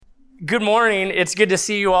Good morning. It's good to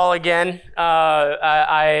see you all again.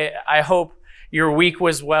 I hope your week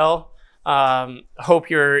was well. Hope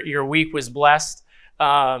your week was blessed.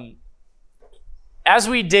 As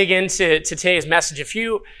we dig into today's message, if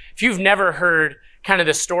you've never heard kind of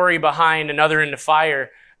the story behind Another in the Fire,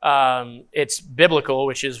 it's biblical,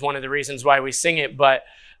 which is one of the reasons why we sing it. But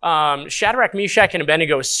Shadrach, Meshach, and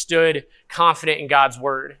Abednego stood confident in God's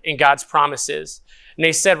word, in God's promises. And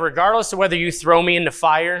they said, regardless of whether you throw me into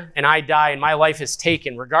fire and I die and my life is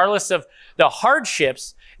taken, regardless of the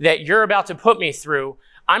hardships that you're about to put me through,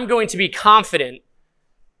 I'm going to be confident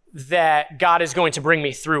that God is going to bring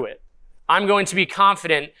me through it. I'm going to be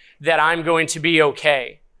confident that I'm going to be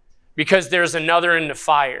okay because there's another in the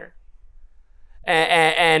fire.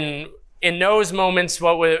 And in those moments,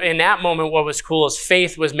 what was cool is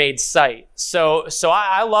faith was made sight. So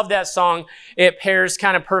I love that song. It pairs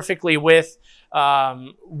kind of perfectly with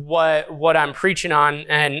what I'm preaching on,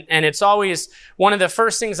 and it's always one of the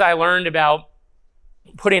first things I learned about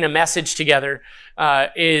putting a message together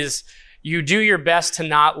is you do your best to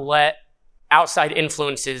not let outside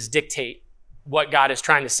influences dictate what God is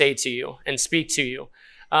trying to say to you and speak to you.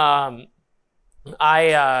 I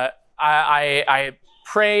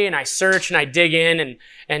pray and I search and I dig in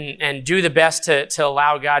and do the best to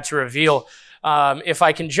allow God to reveal. If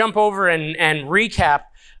I can jump over and recap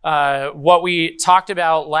what we talked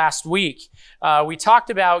about last week. We talked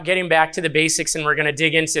about getting back to the basics, and we're going to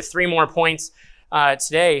dig into 3 more points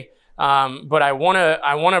today. But I want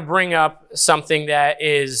to bring up something that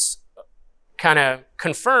is kind of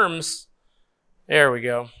confirms. There we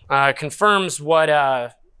go. Confirms what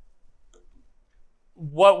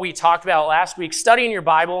we talked about last week. Studying your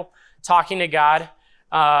Bible, talking to God,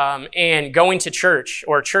 and going to church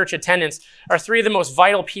or church attendance are 3 of the most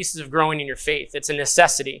vital pieces of growing in your faith. It's a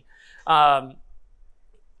necessity. I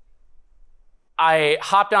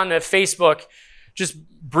hopped onto Facebook just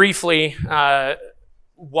briefly right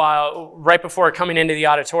before coming into the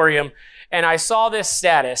auditorium, and I saw this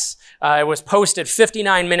status. It was posted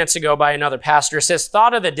 59 minutes ago by another pastor. It says,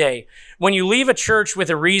 thought of the day, when you leave a church with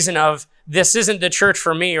a reason of, this isn't the church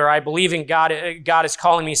for me, or I believe in God, God is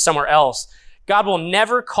calling me somewhere else. God will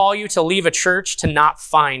never call you to leave a church to not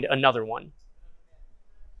find another one.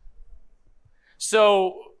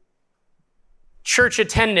 So, church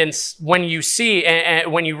attendance, when you see,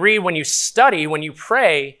 and when you read, when you study, when you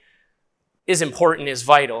pray, is important, is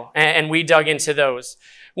vital. And we dug into those.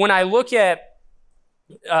 When I look at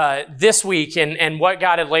this week and what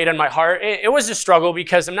God had laid on my heart, it was a struggle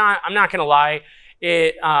because I'm not going to lie.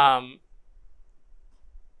 It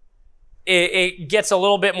gets a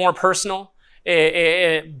little bit more personal.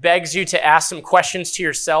 It begs you to ask some questions to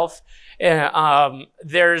yourself.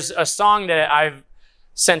 There's a song that I've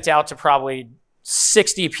sent out to probably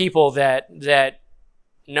 60 people that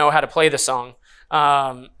know how to play the song.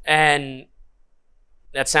 And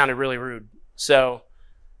that sounded really rude. So,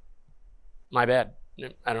 my bad.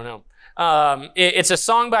 I don't know. It's a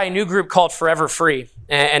song by a new group called Forever Free,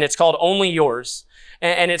 and it's called Only Yours.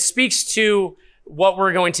 And it speaks to what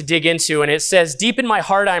we're going to dig into. And it says, deep in my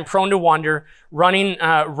heart, I am prone to wander, running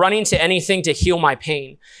to anything to heal my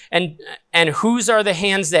pain. And whose are the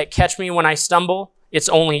hands that catch me when I stumble? It's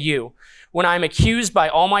only you. When I'm accused by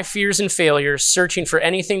all my fears and failures, searching for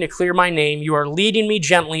anything to clear my name, you are leading me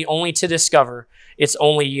gently only to discover it's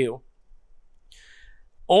only you.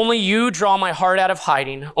 Only you draw my heart out of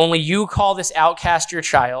hiding. Only you call this outcast your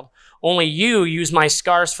child. Only you use my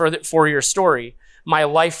scars for your story, my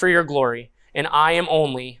life for your glory. And I am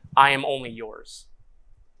only yours.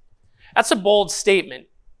 That's a bold statement.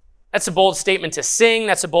 That's a bold statement to sing.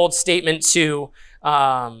 That's a bold statement to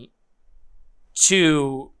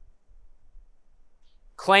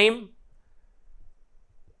claim.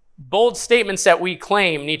 Bold statements that we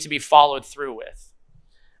claim need to be followed through with.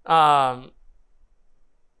 I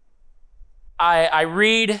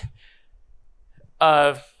read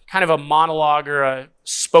kind of a monologue or a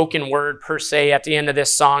spoken word per se at the end of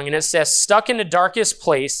this song, and it says, stuck in the darkest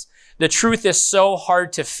place, the truth is so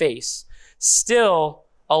hard to face, still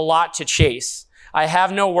a lot to chase. I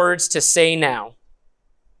have no words to say now.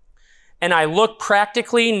 And I look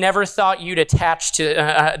practically, never thought you'd attach to,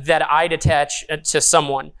 that I'd attach to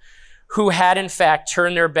someone who had in fact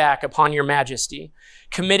turned their back upon your majesty,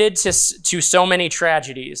 committed to so many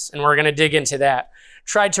tragedies, and we're going to dig into that.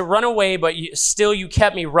 Tried to run away, but still you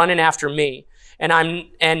kept me running after me.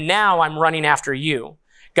 And now I'm running after you.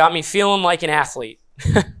 Got me feeling like an athlete.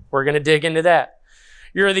 We're going to dig into that.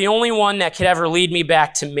 You're the only one that could ever lead me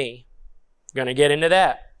back to me. Going to get into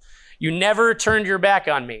that. You never turned your back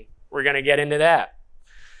on me. We're going to get into that.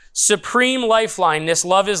 Supreme lifeline, this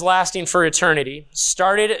love is lasting for eternity.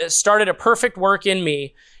 Started a perfect work in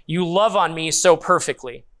me. You love on me so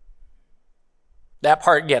perfectly. That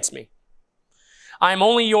part gets me. I'm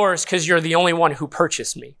only yours because you're the only one who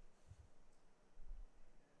purchased me.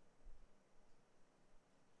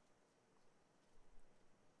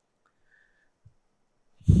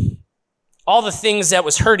 All the things that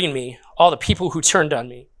was hurting me, all the people who turned on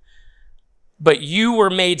me, but you were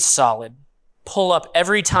made solid. Pull up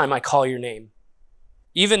every time I call your name.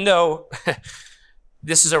 Even though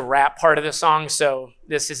this is a rap part of the song, so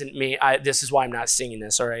this isn't me. This is why I'm not singing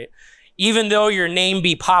this, all right? Even though your name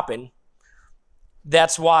be poppin',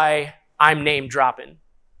 that's why I'm name dropping.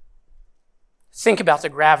 Think about the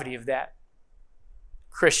gravity of that,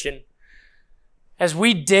 Christian. As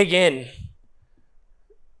we dig in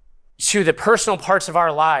to the personal parts of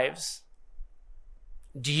our lives,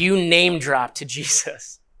 do you name drop to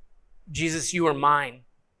Jesus? Jesus, you are mine,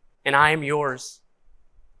 and I am yours.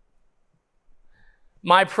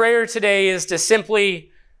 My prayer today is to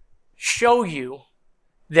simply show you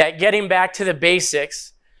that getting back to the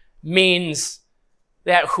basics means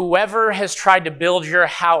that whoever has tried to build your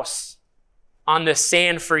house on the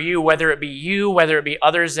sand for you, whether it be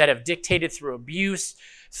others that have dictated through abuse,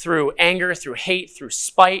 through anger, through hate, through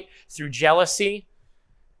spite, through jealousy,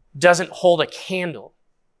 doesn't hold a candle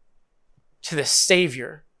to the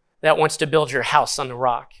Savior that wants to build your house on the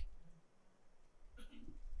rock.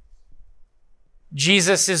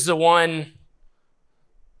 Jesus is the one,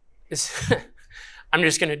 I'm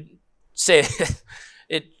just going to say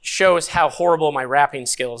it shows how horrible my rapping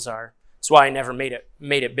skills are. That's why I never made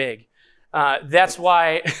it big. That's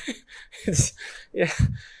why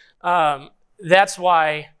that's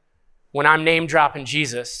why when I'm name dropping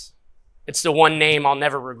Jesus, it's the one name I'll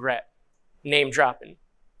never regret, name dropping.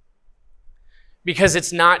 Because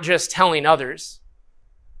it's not just telling others.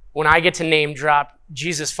 When I get to name drop,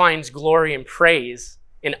 Jesus finds glory and praise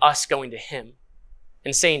in us going to him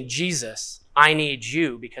and saying, Jesus, I need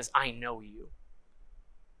you because I know you.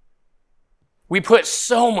 We put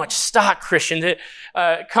so much stock, Christian. The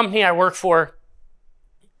company I work for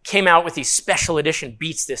came out with these special edition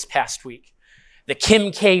beats this past week. The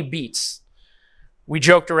Kim K beats. We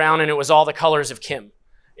joked around and it was all the colors of Kim.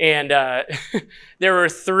 And there were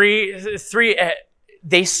three,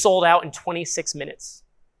 they sold out in 26 minutes.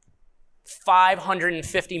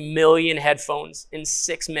 550 million headphones in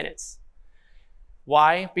 6 minutes.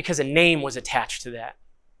 Why? Because a name was attached to that.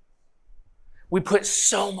 We put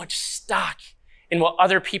so much stock in what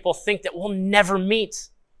other people think that we'll never meet.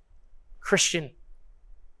 Christian,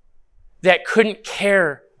 that couldn't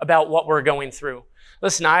care about what we're going through.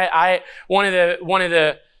 Listen, one of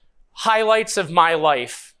the highlights of my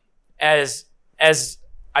life as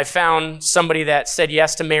I found somebody that said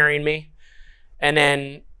yes to marrying me, and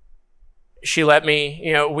then she let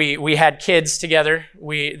me, we had kids together.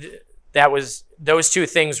 Those two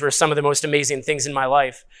things were some of the most amazing things in my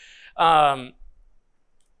life. One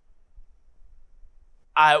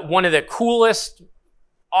of the coolest,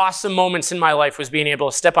 awesome moments in my life was being able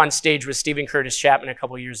to step on stage with Stephen Curtis Chapman a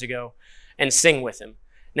couple years ago and sing with him.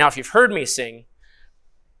 Now, if you've heard me sing,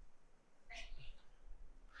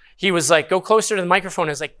 he was like, go closer to the microphone.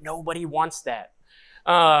 I was like, nobody wants that.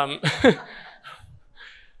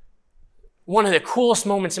 One of the coolest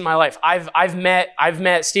moments in my life. I've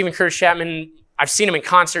met Stephen Curtis Chapman. I've seen him in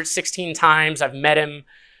concert 16 times. I've met him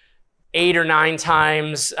 8 or 9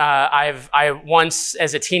 times. I once,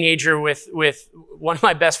 as a teenager, with one of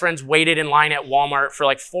my best friends, waited in line at Walmart for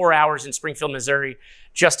like 4 hours in Springfield, Missouri,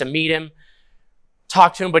 just to meet him,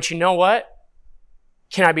 talk to him. But you know what?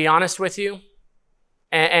 Can I be honest with you?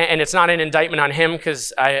 And it's not an indictment on him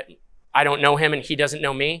because I don't know him and he doesn't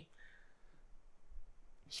know me.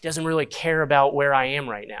 He doesn't really care about where I am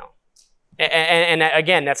right now. And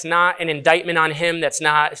again, that's not an indictment on him. That's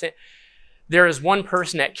not. There is one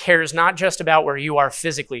person that cares not just about where you are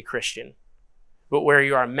physically, Christian, but where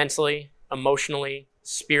you are mentally, emotionally,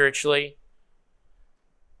 spiritually,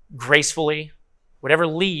 gracefully, whatever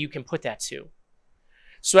Lee you can put that to.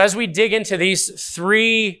 So as we dig into these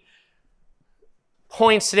 3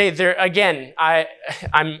 points today, there again, I've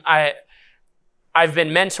been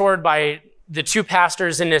mentored by the 2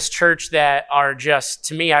 pastors in this church that are just,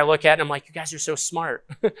 to me, I look at and I'm like, you guys are so smart.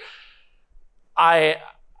 I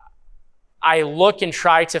look and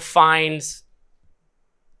try to find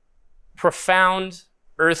profound,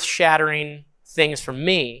 earth-shattering things from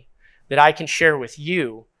me that I can share with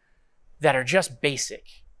you that are just basic.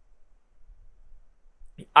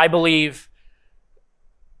 I believe,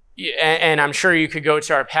 and I'm sure you could go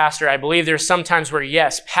to our pastor, I believe there's some times where,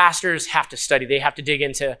 yes, pastors have to study. They have to dig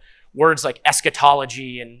into words like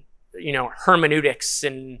eschatology and, hermeneutics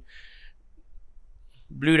and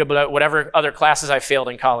whatever other classes I failed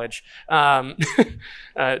in college.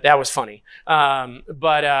 That was funny.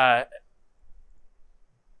 But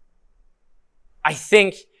I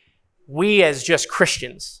think we as just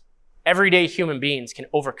Christians, everyday human beings, can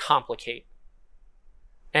overcomplicate.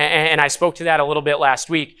 And I spoke to that a little bit last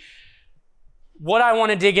week. What I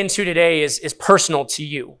want to dig into today is personal to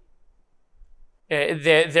you.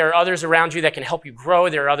 There are others around you that can help you grow.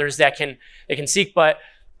 There are others that can seek, but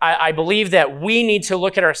I believe that we need to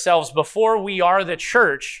look at ourselves before we are the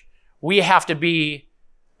church. We have to be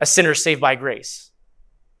a sinner saved by grace.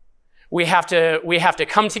 We have to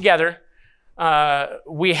come together.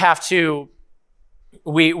 We have to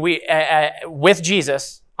with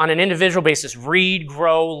Jesus on an individual basis, read,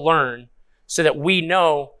 grow, learn, so that we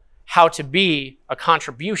know how to be a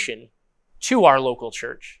contribution to our local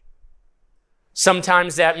church.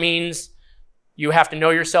 Sometimes that means you have to know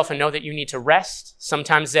yourself and know that you need to rest.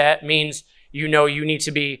 Sometimes that means you need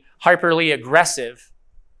to be hyperly aggressive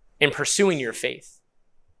in pursuing your faith.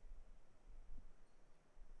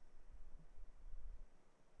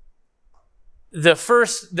 The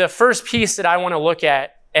first piece that I want to look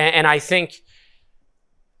at, and I think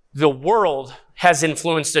the world has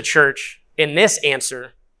influenced the church in this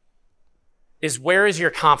answer, is where is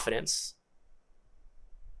your confidence?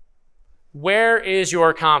 Where is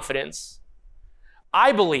your confidence?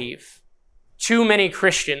 I believe too many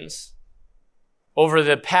Christians over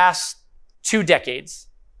the past 2 decades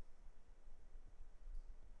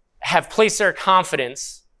have placed their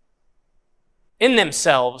confidence in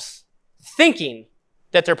themselves, thinking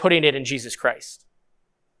that they're putting it in Jesus Christ.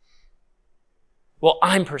 Well,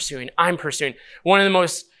 I'm pursuing. One of the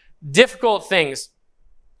most difficult things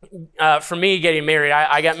for me getting married,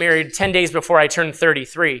 I got married 10 days before I turned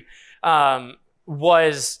 33,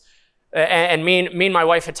 was, and me and my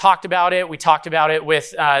wife had talked about it. We talked about it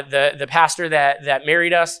with the pastor that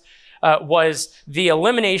married us, was the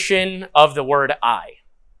elimination of the word I.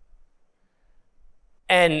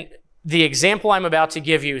 And the example I'm about to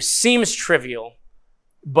give you seems trivial,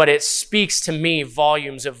 but it speaks to me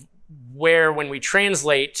volumes of where, when we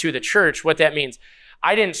translate to the church, what that means.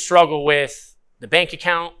 I didn't struggle with the bank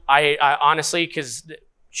account. I honestly, because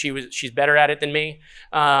she's better at it than me.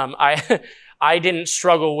 I didn't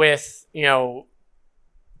struggle with, blah,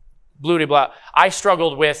 blah, blah. I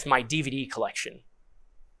struggled with my DVD collection.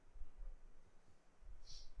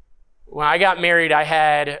 When I got married, I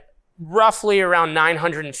had roughly around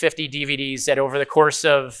 950 DVDs that over the course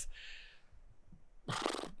of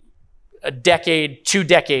a decade, 2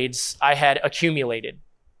 decades, I had accumulated.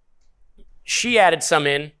 She added some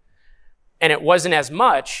in, and it wasn't as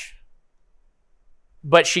much,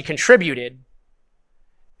 but she contributed.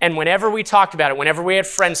 And whenever we talked about it, whenever we had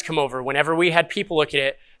friends come over, whenever we had people look at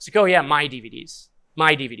it, it's like, oh yeah, my DVDs.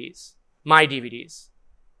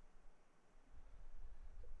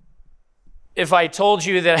 If I told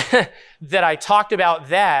you that that I talked about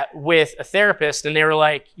that with a therapist and they were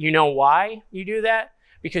like, you know why you do that?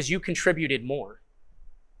 Because you contributed more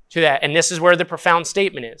to that. And this is where the profound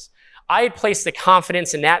statement is. I had placed the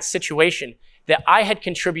confidence in that situation that I had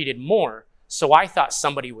contributed more, so I thought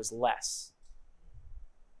somebody was less.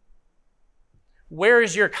 Where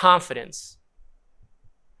is your confidence?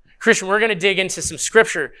 Christian, we're going to dig into some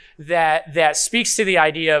scripture that speaks to the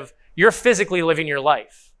idea of you're physically living your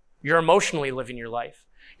life. You're emotionally living your life.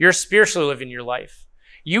 You're spiritually living your life.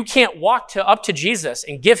 You can't walk up to Jesus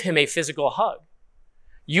and give him a physical hug.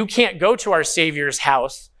 You can't go to our Savior's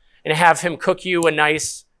house and have him cook you a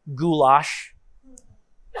nice goulash.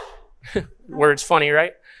 Word's funny,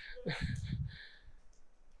 right?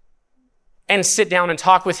 And sit down and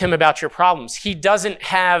talk with him about your problems. He doesn't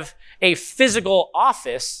have a physical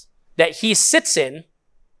office that he sits in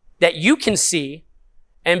that you can see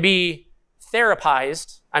and be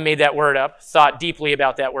therapized. I made that word up, thought deeply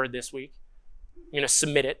about that word this week. I'm going to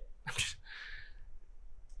submit it.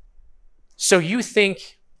 So you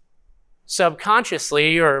think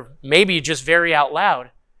subconsciously, or maybe just very out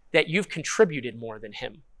loud, that you've contributed more than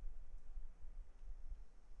him.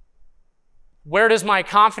 Where does my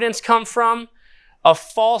confidence come from? A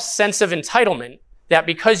false sense of entitlement that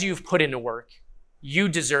because you've put in the work, you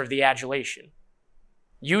deserve the adulation.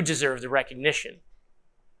 You deserve the recognition.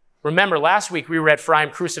 Remember, last week we read, "For I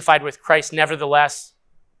am crucified with Christ, nevertheless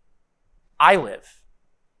I live.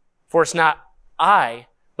 For it's not I,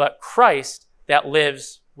 but Christ that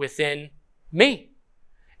lives within me.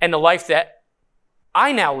 And the life that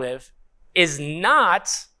I now live is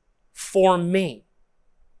not for me."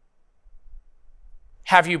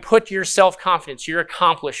 Have you put your self-confidence, your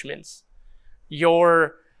accomplishments,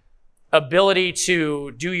 your ability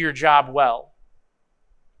to do your job well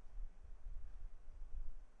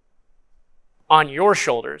on your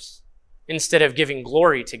shoulders instead of giving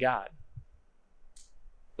glory to God.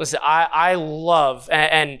 Listen, I love,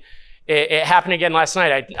 and it happened again last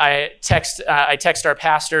night. I text our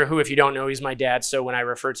pastor, who, if you don't know, he's my dad. So when I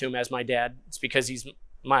refer to him as my dad, it's because he's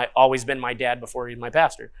always been my dad before he's my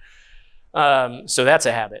pastor. So that's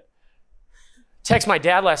a habit. Text my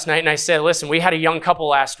dad last night, and I said, listen, we had a young couple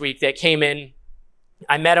last week that came in.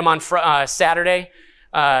 I met them on Saturday,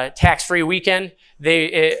 tax-free weekend.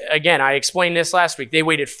 I explained this last week. They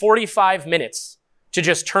waited 45 minutes to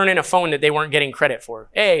just turn in a phone that they weren't getting credit for.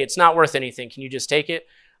 Hey, it's not worth anything. Can you just take it?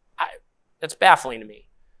 That's baffling to me.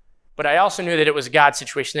 But I also knew that it was a God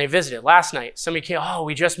situation. They visited last night. Somebody came,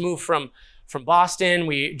 we just moved from Boston.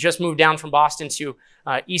 We just moved down from Boston to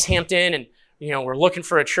East Hampton, and we're looking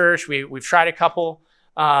for a church. We've tried a couple.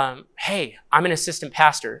 Hey, I'm an assistant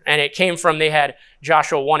pastor. And it came from, they had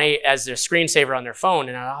Joshua 1:8 as their screensaver on their phone.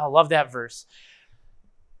 And I love that verse.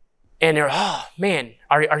 And they're, man,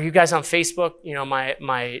 are you guys on Facebook?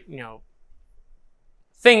 My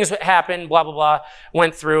things happened, blah, blah, blah,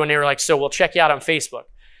 went through. And they were like, so we'll check you out on Facebook.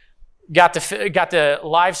 Got the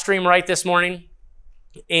live stream right this morning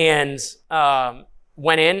and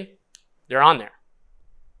went in. They're on there.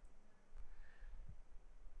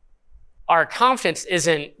 Our confidence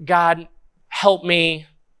isn't, God, help me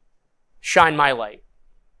shine my light.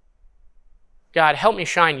 God, help me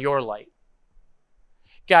shine your light.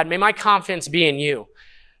 God, may my confidence be in you.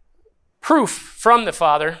 Proof from the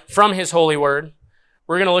Father, from his holy word.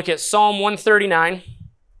 We're going to look at Psalm 139,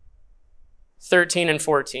 13 and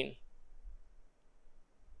 14.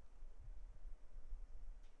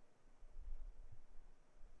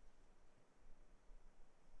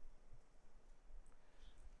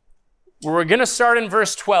 We're going to start in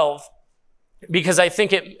verse 12 because I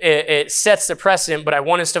think it sets the precedent, but I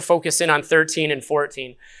want us to focus in on 13 and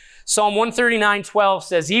 14. Psalm 139:12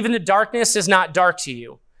 says, even the darkness is not dark to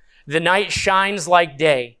you. The night shines like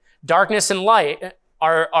day. Darkness and light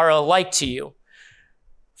are alike to you.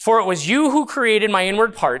 For it was you who created my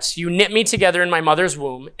inward parts. You knit me together in my mother's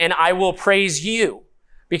womb, and I will praise you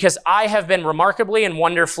because I have been remarkably and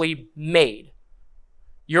wonderfully made.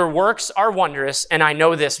 Your works are wondrous, and I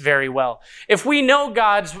know this very well. If we know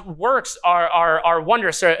God's works are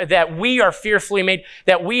wondrous, or that we are fearfully made,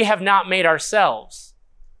 that we have not made ourselves,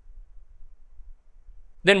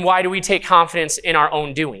 then why do we take confidence in our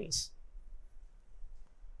own doings?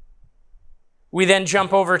 We then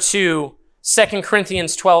jump over to 2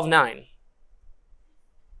 Corinthians 12:9.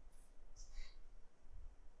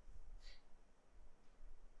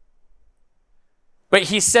 But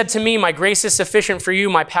he said to me, my grace is sufficient for you.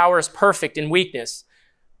 My power is perfect in weakness.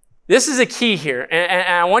 This is a key here, and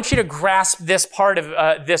I want you to grasp this part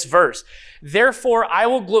of this verse. Therefore, I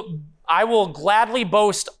will gladly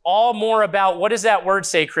boast all more about, what does that word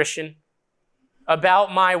say, Christian?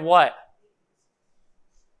 About my what?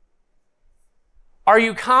 Are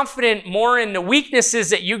you confident more in the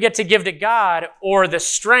weaknesses that you get to give to God or the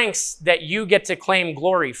strengths that you get to claim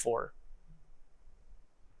glory for?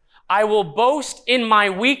 I will boast in my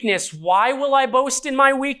weakness. Why will I boast in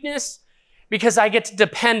my weakness? Because I get to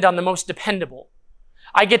depend on the most dependable.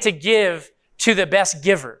 I get to give to the best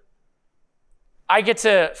giver. I get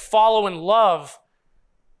to follow and love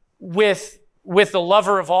with the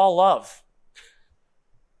lover of all love.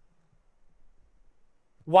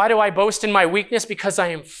 Why do I boast in my weakness? Because I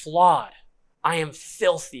am flawed. I am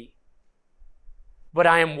filthy. But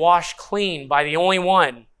I am washed clean by the only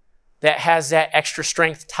one that has that extra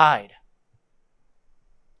strength tide,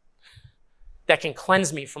 that can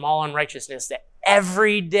cleanse me from all unrighteousness, that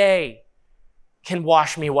every day can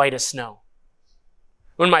wash me white as snow.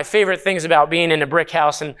 One of my favorite things about being in a brick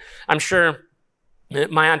house, and I'm sure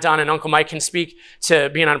my Aunt Donna and Uncle Mike can speak to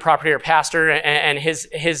being on a property or pastor, and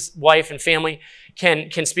his wife and family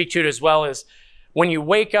can speak to it as well, is when you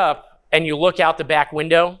wake up and you look out the back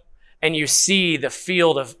window and you see the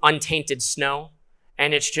field of untainted snow,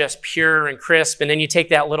 and it's just pure and crisp. And then you take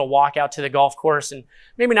that little walk out to the golf course, and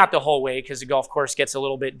maybe not the whole way because the golf course gets a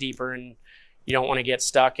little bit deeper and you don't want to get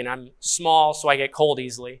stuck. And I'm small, so I get cold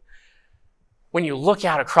easily. When you look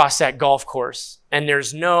out across that golf course and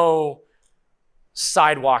there's no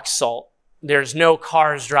sidewalk salt, there's no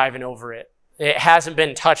cars driving over it, it hasn't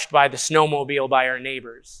been touched by the snowmobile by our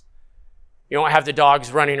neighbors. You don't have the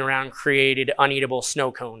dogs running around created uneatable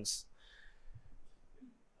snow cones.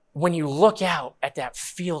 When you look out at that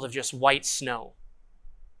field of just white snow,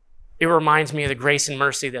 it reminds me of the grace and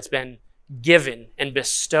mercy that's been given and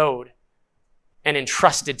bestowed and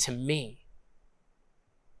entrusted to me.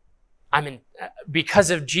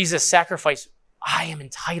 Because of Jesus' sacrifice, I am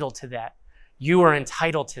entitled to that. You are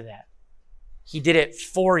entitled to that. He did it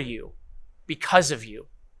for you, because of you.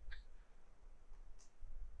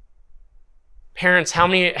 Parents, how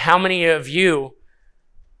many of you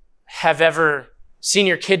have ever seen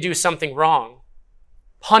your kid do something wrong,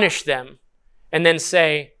 punish them, and then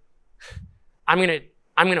say, I'm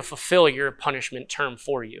going to fulfill your punishment term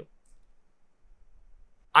for you.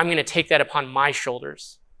 I'm going to take that upon my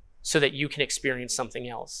shoulders so that you can experience something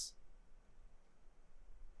else.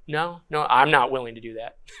 No, I'm not willing to do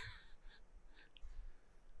that.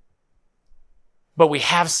 But we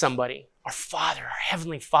have somebody, our Father, our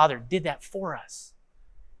Heavenly Father, did that for us.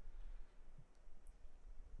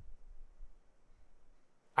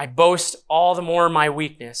 I boast all the more my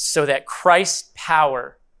weakness so that Christ's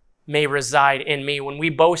power may reside in me. When we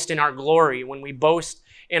boast in our glory, when we boast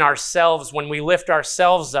in ourselves, when we lift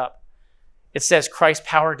ourselves up, it says Christ's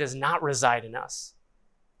power does not reside in us.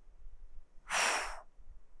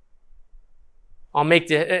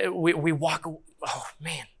 We walk, oh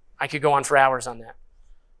man, I could go on for hours on that.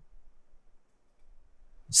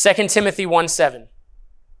 2 Timothy 1:7.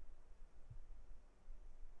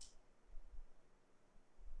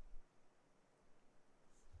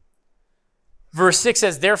 Verse 6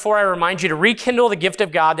 says, therefore I remind you to rekindle the gift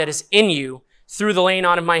of God that is in you through the laying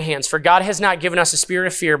on of my hands. For God has not given us a spirit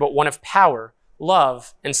of fear, but one of power,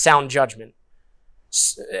 love, and sound judgment.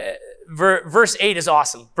 Verse 8 is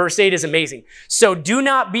awesome. Verse 8 is amazing. So do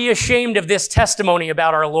not be ashamed of this testimony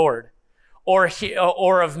about our Lord,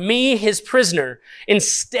 or of me, his prisoner.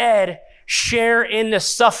 Instead, share in the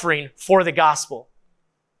suffering for the gospel.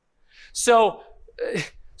 So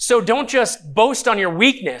don't just boast on your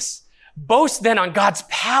weakness. Boast then on God's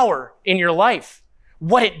power in your life.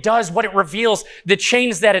 What it does, what it reveals, the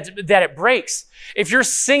chains that it breaks. If you're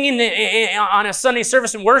singing on a Sunday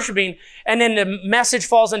service and worshiping, and then the message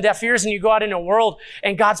falls on deaf ears and you go out in a world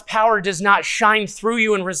and God's power does not shine through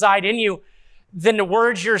you and reside in you, then the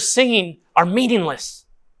words you're singing are meaningless.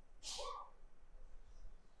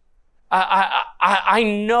 I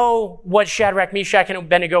know what Shadrach, Meshach, and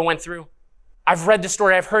Abednego went through. I've read the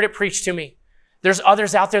story. I've heard it preached to me. There's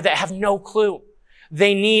others out there that have no clue.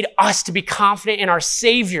 They need us to be confident in our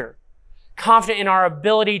Savior, confident in our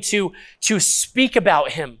ability to speak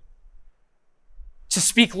about Him, to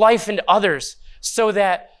speak life into others, so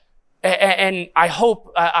that, and I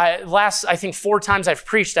hope, I think 4 times I've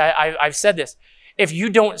preached, I've said this, if you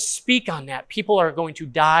don't speak on that, people are going to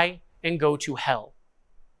die and go to hell.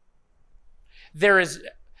 There is,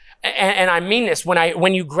 and I mean this,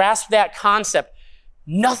 when you grasp that concept,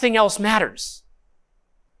 nothing else matters.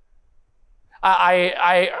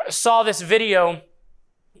 I saw this video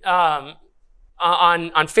on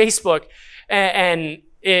Facebook, and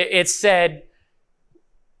it said,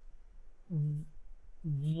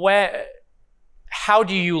 how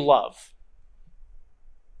do you love?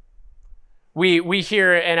 We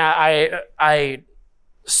hear, and I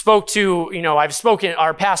spoke to, I've spoken,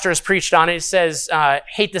 our pastor has preached on it. It says,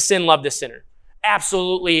 hate the sin, love the sinner.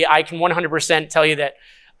 Absolutely, I can 100% tell you that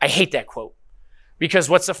I hate that quote. Because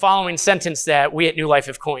what's the following sentence that we at New Life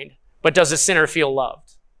have coined? But does a sinner feel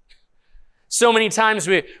loved? So many times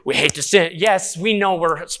we hate the sin. Yes, we know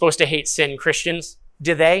we're supposed to hate sin, Christians.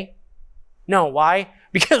 Do they? No. Why?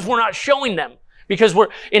 Because we're not showing them. Because we're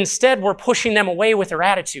pushing them away with our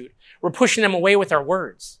attitude. We're pushing them away with our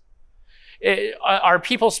words. Are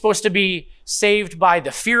people supposed to be saved by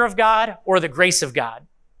the fear of God or the grace of God?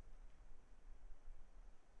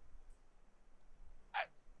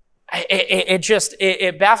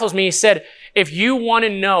 It baffles me. He said, if you want to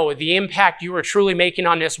know the impact you are truly making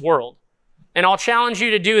on this world, and I'll challenge you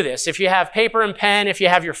to do this. If you have paper and pen, if you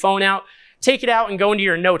have your phone out, take it out and go into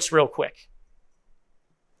your notes real quick.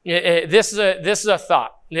 This is a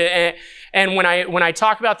thought. And when I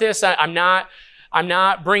talk about this, I'm not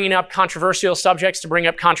bringing up controversial subjects to bring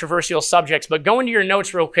up controversial subjects, but go into your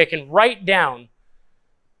notes real quick and write down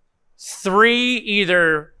 3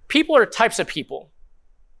 either people or types of people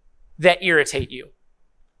that irritate you.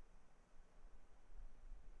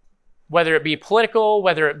 Whether it be political,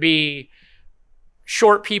 whether it be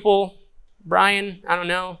short people. Brian, I don't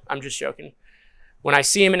know. I'm just joking. When I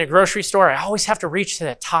see him in a grocery store, I always have to reach to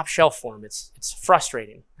that top shelf for him. It's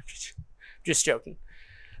frustrating. Just joking.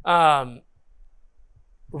 Write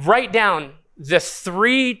down the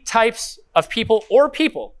 3 types of people or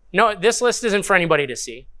people. No, this list isn't for anybody to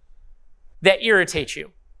see. That irritate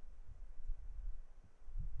you.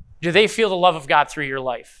 Do they feel the love of God through your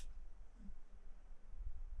life?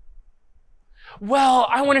 Well,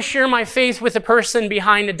 I want to share my faith with the person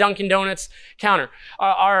behind the Dunkin' Donuts counter.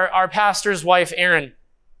 Our pastor's wife, Erin,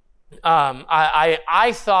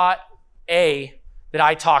 I thought, that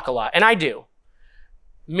I talk a lot, and I do.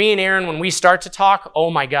 Me and Aaron, when we start to talk, oh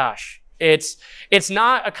my gosh, it's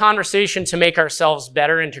not a conversation to make ourselves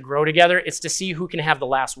better and to grow together. It's to see who can have the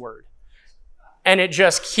last word. And it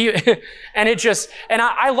just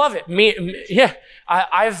I love it.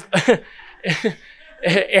 I've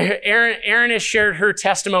Erin has shared her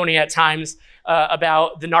testimony at times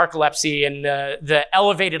about the narcolepsy and the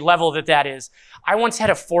elevated level that is. I once had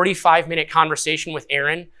a 45-minute conversation with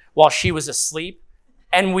Erin while she was asleep,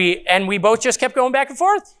 and we both just kept going back and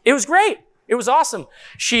forth. It was great. It was awesome.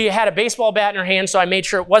 She had a baseball bat in her hand, so I made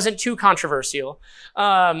sure it wasn't too controversial.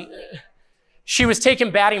 She was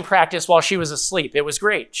taking batting practice while she was asleep. It was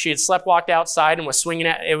great. She had walked outside and was swinging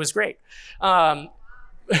at it. Was great.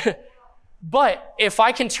 But if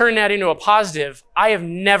I can turn that into a positive, I have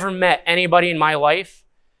never met anybody in my life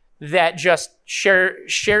that just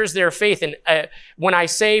shares their faith. And when I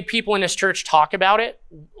say people in this church talk about it,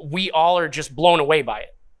 we all are just blown away by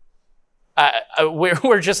it.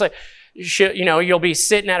 We're just like, you'll be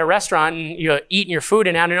sitting at a restaurant and you're eating your food,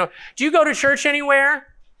 and I don't know, do you go to church anywhere?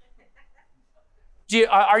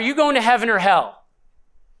 Are you going to heaven or hell?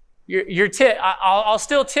 I'll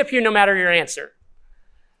still tip you no matter your answer.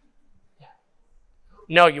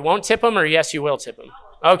 No, you won't tip them, or yes, you will tip them?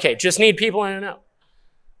 Okay, just need people in to know.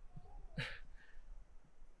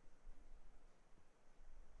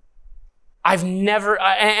 I've never,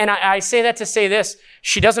 and I say that to say this,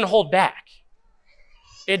 she doesn't hold back.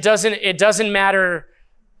 It doesn't matter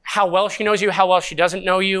how well she knows you, how well she doesn't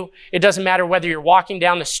know you. It doesn't matter whether you're walking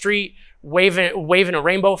down the street waving a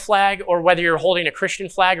rainbow flag, or whether you're holding a Christian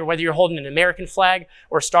flag, or whether you're holding an American flag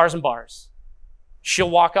or stars and bars. She'll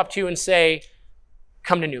walk up to you and say,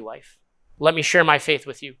 come to New Life. Let me share my faith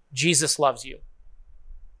with you. Jesus loves you.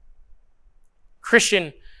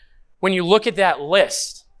 Christian, when you look at that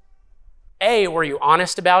list, A, were you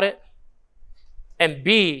honest about it? And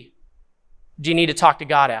B, do you need to talk to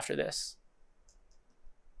God after this?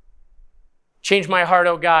 Change my heart,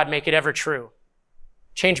 O God, make it ever true.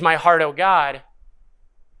 Change my heart, O God,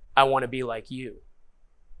 I want to be like you.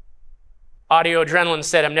 Audio Adrenaline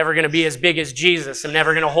said, I'm never going to be as big as Jesus. I'm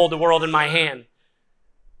never going to hold the world in my hand.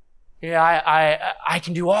 Yeah, I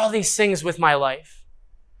can do all these things with my life,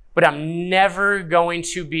 but I'm never going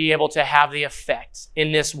to be able to have the effect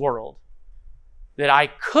in this world that I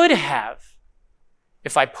could have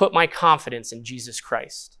if I put my confidence in Jesus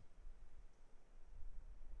Christ.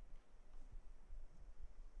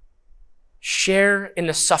 Share in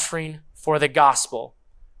the suffering for the gospel,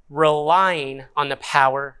 relying on the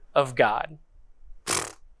power of God.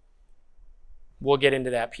 We'll get into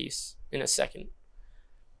that piece in a second.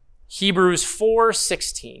 Hebrews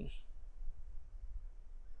 4:16.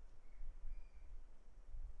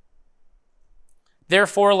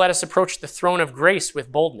 Therefore, let us approach the throne of grace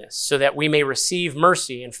with boldness, so that we may receive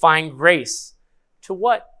mercy and find grace to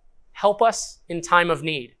what? Help us in time of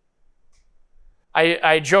need.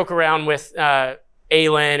 I joke around with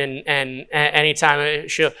Aylin, and anytime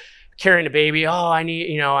she'll carrying a baby, I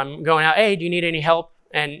need, I'm going out, hey, do you need any help?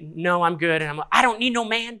 And no, I'm good. And I'm like, I don't need no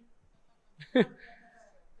man.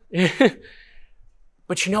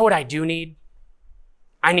 But you know what I do need?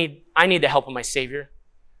 I need the help of my Savior.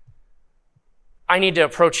 I need to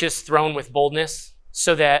approach his throne with boldness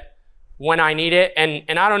so that when I need it,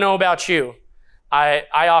 and I don't know about you,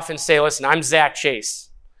 I often say, listen, I'm Zach Chase.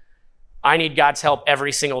 I need God's help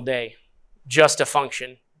every single day just to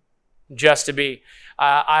function, just to be.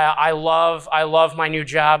 I love my new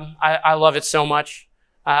job. I love it so much.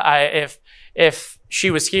 If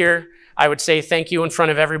she was here, I would say thank you in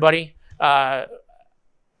front of everybody.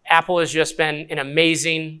 Apple has just been an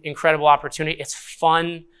amazing, incredible opportunity. It's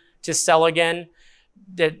fun to sell again.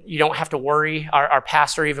 That you don't have to worry. Our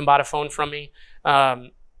pastor even bought a phone from me.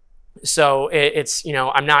 So it's,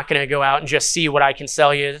 I'm not going to go out and just see what I can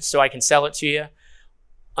sell you so I can sell it to you,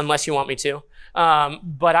 unless you want me to.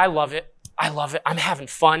 But I love it. I'm having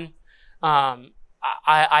fun.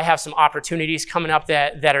 I have some opportunities coming up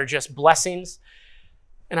that are just blessings.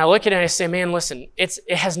 And I look at it and I say, man, listen, it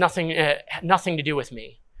has nothing to do with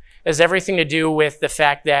me. It has everything to do with the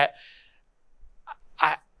fact that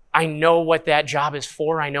I know what that job is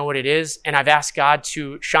for. I know what it is. And I've asked God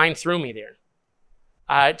to shine through me there.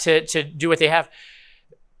 To do what they have.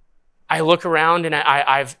 I look around and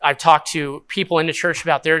I've talked to people in the church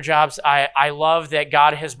about their jobs. I love that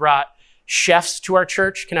God has brought chefs to our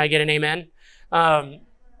church. Can I get an amen?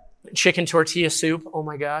 Chicken tortilla soup. Oh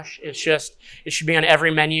my gosh. It should be on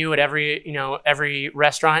every menu at every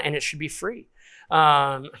restaurant, and it should be free.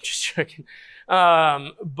 Just joking.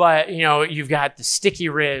 But you've got the sticky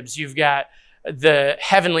ribs. You've got the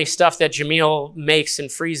heavenly stuff that Jamil makes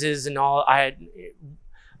and freezes and all. I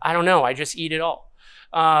don't know. I just eat it all.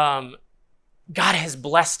 God has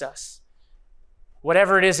blessed us.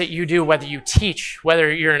 Whatever it is that you do, whether you teach,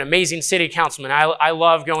 whether you're an amazing city councilman. I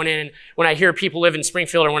love going in and when I hear people live in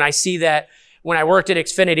Springfield, or when I see that, when I worked at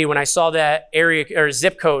Xfinity, when I saw that area or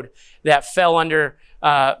zip code that fell under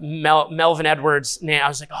Melvin Edwards' name, I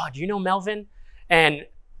was like, oh, do you know Melvin? And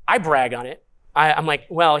I brag on it. I'm like,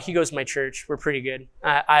 well, he goes to my church. We're pretty good.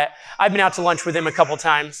 I've been out to lunch with him a couple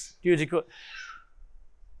times. Dude's cool.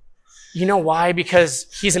 You know why? Because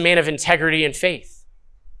he's a man of integrity and faith.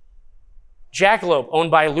 Jackalope,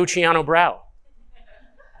 owned by Luciano Brau.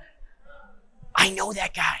 I know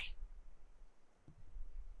that guy.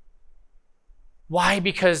 Why?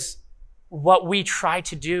 Because what we try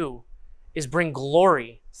to do is bring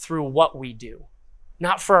glory through what we do,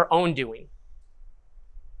 not for our own doing,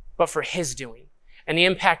 but for his doing. And the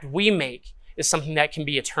impact we make is something that can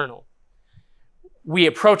be eternal. We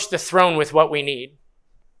approach the throne with what we need.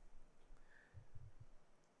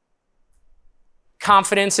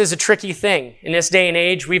 Confidence is a tricky thing. In this day and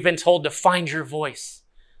age, we've been told to find your voice.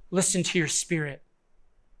 Listen to your spirit.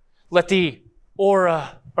 Let the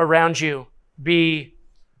aura around you be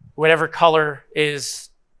whatever color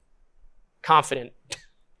is confident.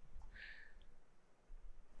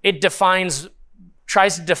 It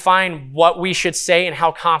tries to define what we should say and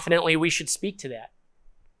how confidently we should speak to that.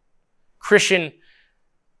 Christian,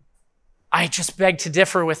 I just beg to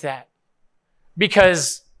differ with that,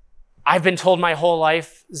 because I've been told my whole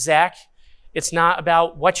life, Zach, it's not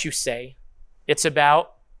about what you say. It's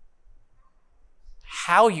about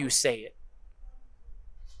how you say it.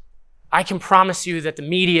 I can promise you that the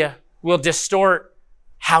media will distort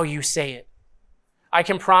how you say it. I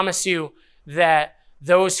can promise you that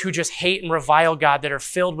those who just hate and revile God, that are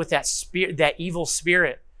filled with that spirit, that evil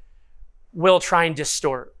spirit, will try and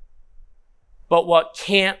distort. But what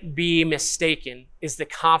can't be mistaken is the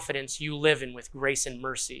confidence you live in with grace and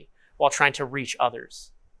mercy while trying to reach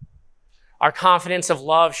others. Our confidence of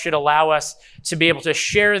love should allow us to be able to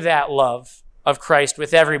share that love of Christ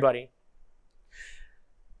with everybody.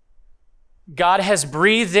 God has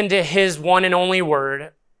breathed into his one and only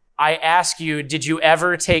word. I ask you, did you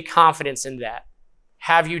ever take confidence in that?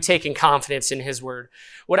 Have you taken confidence in his word?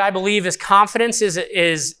 What I believe is confidence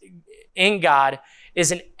is in God,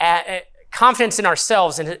 confidence in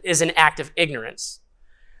ourselves is an act of ignorance.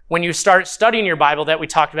 When you start studying your Bible that we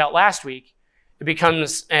talked about last week, it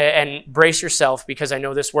becomes, and brace yourself because I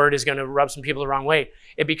know this word is going to rub some people the wrong way,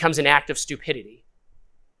 it becomes an act of stupidity.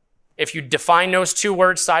 If you define those two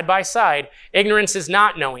words side by side, ignorance is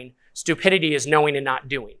not knowing, stupidity is knowing and not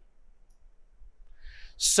doing.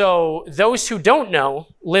 So those who don't know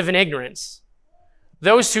live in ignorance.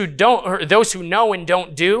 Those who know and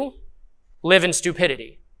don't do live in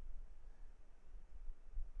stupidity.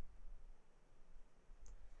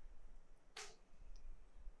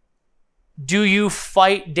 Do you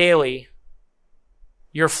fight daily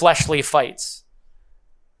your fleshly fights?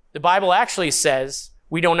 The Bible actually says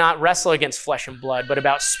we do not wrestle against flesh and blood, but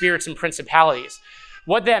about spirits and principalities.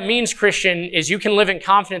 What that means, Christian, is you can live in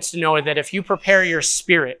confidence to know that if you prepare your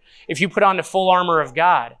spirit, if you put on the full armor of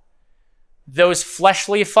God, those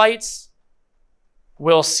fleshly fights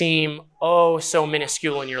will seem oh so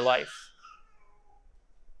minuscule in your life.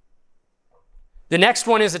 The next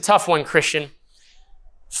one is a tough one, Christian.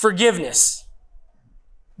 Forgiveness.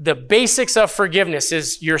 The basics of forgiveness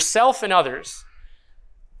is yourself and others.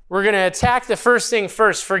 We're going to attack the first thing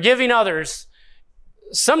first. Forgiving others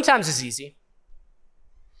sometimes is easy.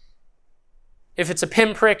 If it's a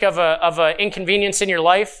pinprick of an inconvenience in your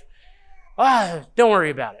life, don't worry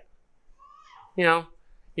about it. You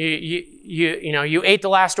ate the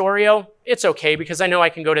last Oreo. It's okay because I know I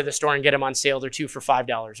can go to the store and get them on sale. They're 2 for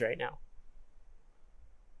 $5 right now.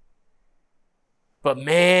 But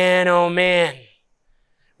man, oh man,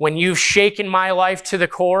 when you've shaken my life to the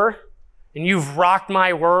core and you've rocked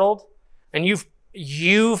my world and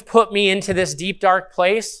you've put me into this deep, dark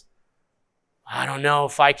place, I don't know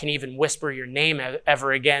if I can even whisper your name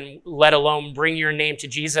ever again, let alone bring your name to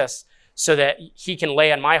Jesus so that he can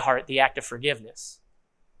lay on my heart the act of forgiveness.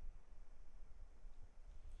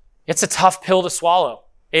 It's a tough pill to swallow.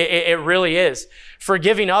 It really is.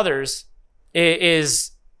 Forgiving others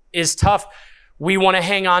is tough. We want to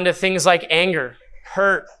hang on to things like anger,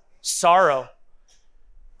 hurt, sorrow.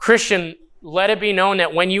 Christian, let it be known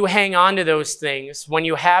that when you hang on to those things, when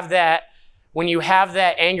you have that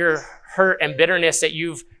anger, hurt, and bitterness that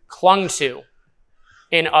you've clung to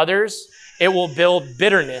in others, it will build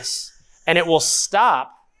bitterness and it will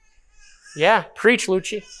stop. Yeah, preach,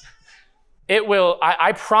 Lucci. It will,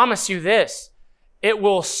 I promise you this, it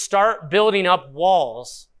will start building up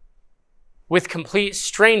walls with complete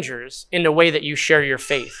strangers in the way that you share your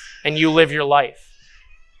faith and you live your life.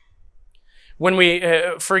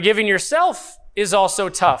 When forgiving yourself is also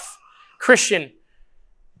tough. Christian,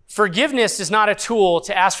 forgiveness is not a tool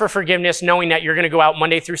to ask for forgiveness knowing that you're going to go out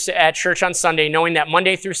at church on Sunday, knowing that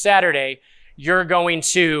Monday through Saturday, you're going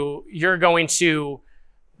to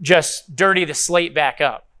just dirty the slate back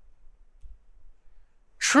up.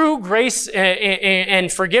 True grace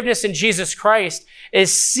and forgiveness in Jesus Christ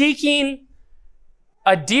is seeking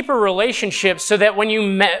a deeper relationship so that when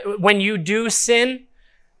you do sin,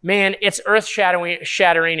 man, it's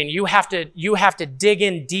earth-shattering, and you have to dig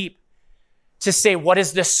in deep to say, what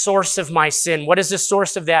is the source of my sin? What is the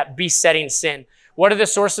source of that besetting sin? What are the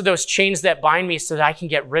source of those chains that bind me so that I can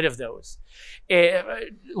get rid of those?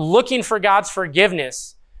 Looking for God's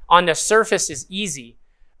forgiveness on the surface is easy,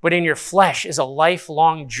 but in your flesh is a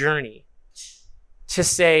lifelong journey to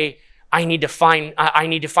say, I need to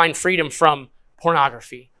find freedom from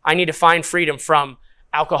pornography. I need to find freedom from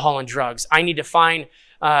alcohol and drugs. I need to find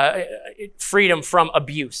freedom from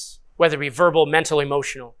abuse, whether it be verbal, mental,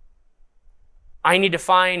 emotional. I need to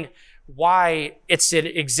find why it's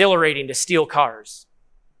exhilarating to steal cars.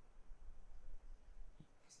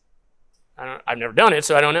 I've never done it,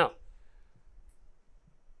 so I don't know.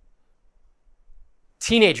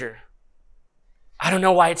 Teenager, I don't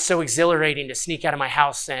know why it's so exhilarating to sneak out of my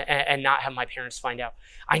house and not have my parents find out.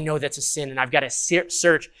 I know that's a sin, and I've got to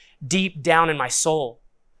search deep down in my soul.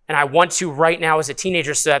 And I want to right now as a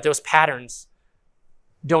teenager so that those patterns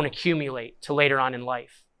don't accumulate to later on in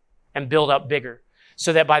life and build up bigger.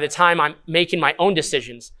 So that by the time I'm making my own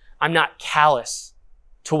decisions, I'm not callous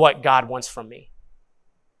to what God wants from me.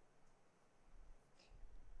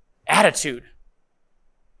 Attitude,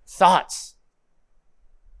 thoughts.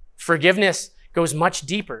 Forgiveness goes much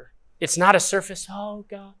deeper. It's not a surface, oh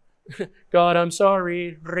God, God, I'm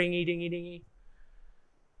sorry, ringy dingy dingy.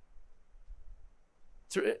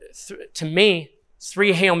 To me,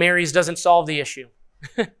 3 Hail Marys doesn't solve the issue.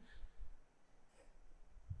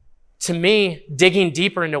 To me, digging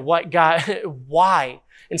deeper into why,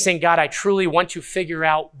 and saying, God, I truly want to figure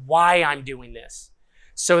out why I'm doing this.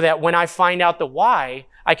 So that when I find out the why,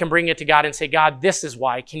 I can bring it to God and say, God, this is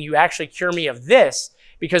why. Can you actually cure me of this?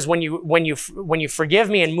 Because when you forgive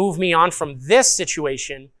me and move me on from this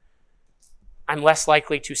situation, I'm less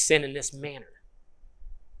likely to sin in this manner.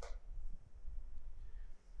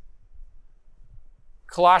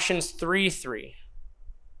 Colossians 3:13,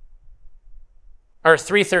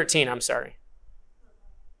 I'm sorry.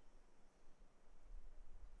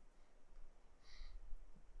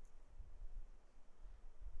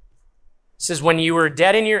 It says, when you were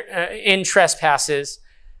dead in trespasses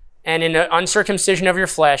and in the uncircumcision of your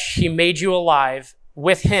flesh, he made you alive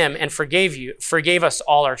with him and forgave us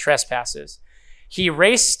all our trespasses. He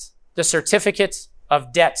erased the certificate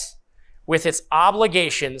of debt with its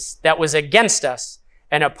obligations that was against us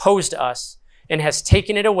and opposed us, and has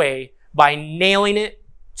taken it away by nailing it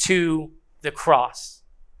to the cross.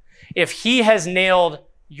 If he has nailed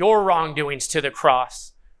your wrongdoings to the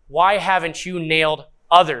cross, why haven't you nailed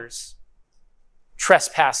others'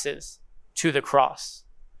 trespasses to the cross?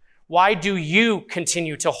 Why do you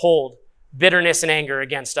continue to hold bitterness and anger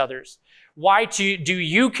against others? Why do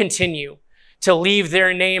you continue to leave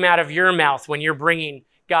their name out of your mouth when you're bringing,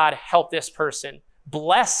 God, help this person,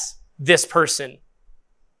 bless this person?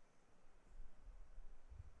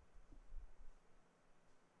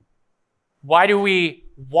 Why do we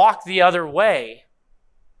walk the other way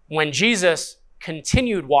when Jesus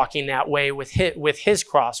continued walking that way with his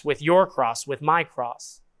cross, with your cross, with my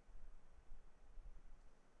cross?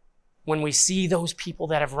 When we see those people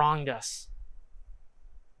that have wronged us.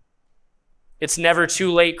 It's never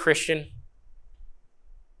too late, Christian.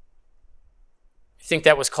 I think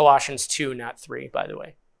that was Colossians 2, not 3, by the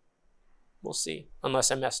way. We'll see, unless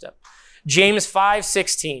I messed up. James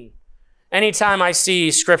 5:16. Anytime I see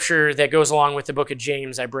scripture that goes along with the book of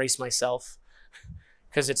James, I brace myself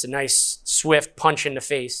because it's a nice, swift punch in the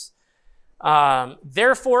face.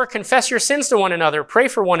 Therefore, confess your sins to one another, pray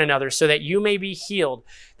for one another so that you may be healed.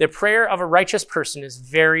 The prayer of a righteous person is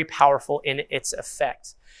very powerful in its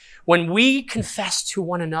effect. When we confess to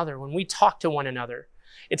one another, when we talk to one another,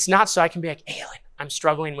 it's not so I can be like, hey, Ellen, I'm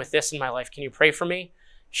struggling with this in my life. Can you pray for me?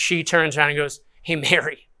 She turns around and goes, hey,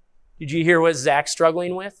 Mary, did you hear what Zach's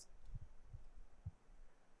struggling with?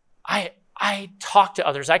 I talk to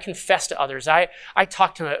others. I confess to others. I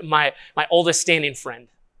talk to my oldest standing friend,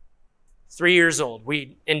 3 years old.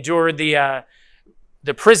 We endured the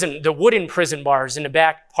wooden prison bars in the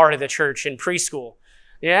back part of the church in preschool.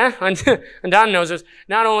 Yeah, and Don knows this.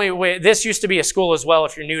 Not only, this used to be a school as well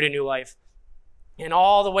if you're new to New Life. And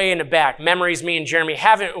all the way in the back, memories me and Jeremy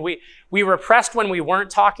we repressed when we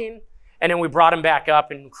weren't talking, and then we brought them back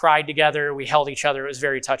up and cried together. We held each other. It was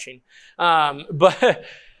very touching. But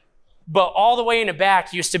all the way in the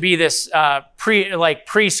back used to be this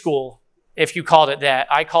preschool, if you called it that.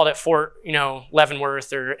 I called it Fort,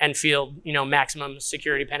 Leavenworth or Enfield, maximum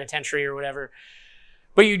security penitentiary or whatever.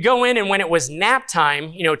 But you'd go in, and when it was nap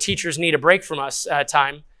time, teachers need a break from us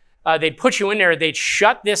time, they'd put you in there, they'd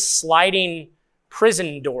shut this sliding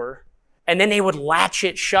prison door, and then they would latch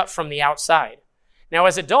it shut from the outside. Now,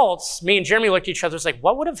 as adults, me and Jeremy looked at each other, was like,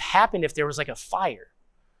 what would have happened if there was like a fire?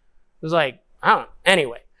 It was like, I don't know.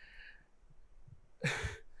 Anyway.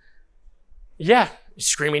 Yeah,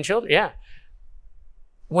 screaming children, yeah.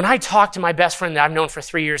 When I talked to my best friend that I've known for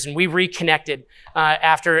 3 years, and we reconnected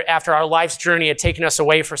after our life's journey had taken us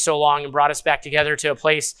away for so long and brought us back together to a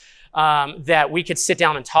place that we could sit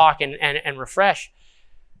down and talk and refresh,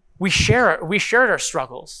 we shared our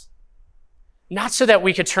struggles. Not so that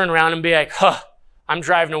we could turn around and be like, I'm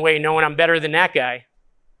driving away knowing I'm better than that guy.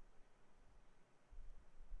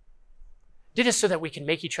 Did it so that we can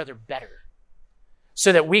make each other better.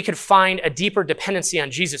 So that we could find a deeper dependency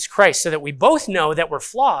on Jesus Christ, so that we both know that we're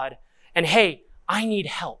flawed and, hey, I need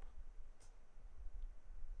help.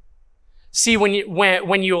 See, when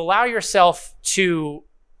you allow yourself to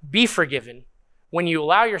be forgiven, when you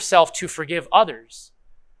allow yourself to forgive others,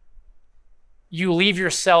 you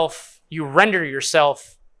render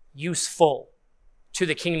yourself useful to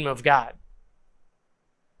the kingdom of God.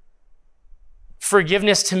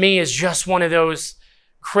 Forgiveness to me is just one of those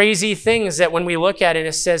crazy things that when we look at it,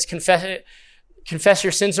 it says confess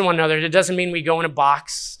your sins to one another. It doesn't mean we go in a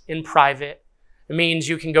box in private. It means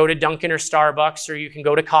you can go to Dunkin' or Starbucks, or you can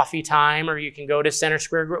go to Coffee Time, or you can go to Center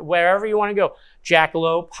Square, wherever you want to go.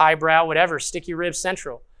 Jackalope, Highbrow, whatever, Sticky Ribs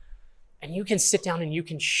Central. And you can sit down and you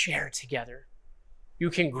can share together. You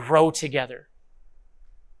can grow together.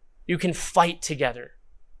 You can fight together.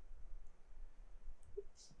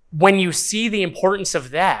 When you see the importance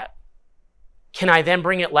of that, can I then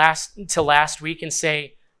bring it to last week and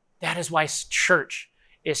say, that is why church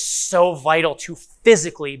is so vital to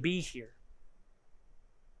physically be here?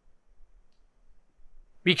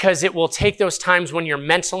 Because it will take those times when you're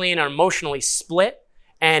mentally and emotionally split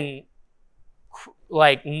and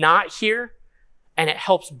not here, and it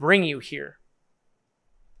helps bring you here.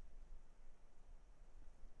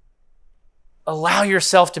 Allow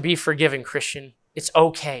yourself to be forgiven, Christian. It's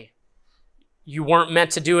okay. You weren't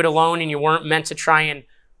meant to do it alone, and you weren't meant to try and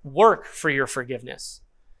work for your forgiveness.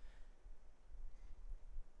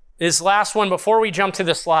 This last one, before we jump to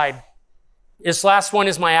the slide, this last one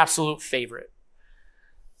is my absolute favorite.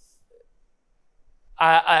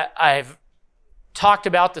 I've talked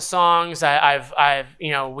about the songs.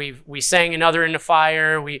 We sang Another in the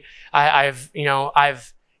Fire.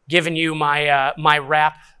 I've given you my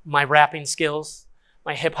rapping skills,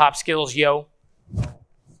 my hip hop skills. Yo,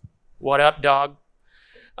 what up, dog?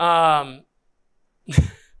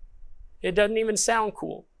 It doesn't even sound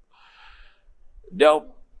cool.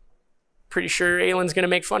 Nope. Pretty sure Aylin's gonna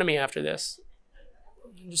make fun of me after this.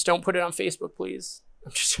 Just don't put it on Facebook, please.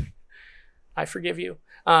 I forgive you.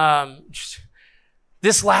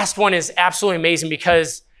 This last one is absolutely amazing,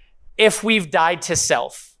 because if we've died to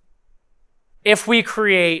self, if we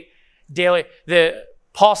create daily,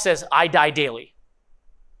 Paul says, I die daily.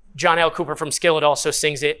 John L. Cooper from Skillet also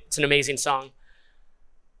sings it. It's an amazing song.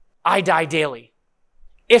 I die daily.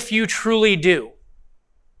 If you truly do.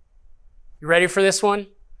 You ready for this one?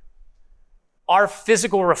 Our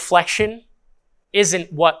physical reflection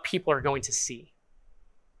isn't what people are going to see.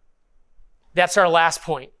 That's our last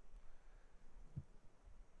point.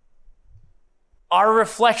 Our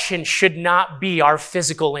reflection should not be our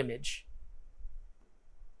physical image.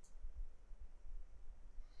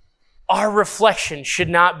 Our reflection should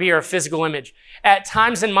not be our physical image. At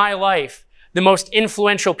times in my life, the most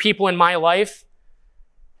influential people in my life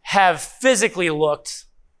have physically looked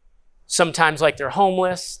sometimes like they're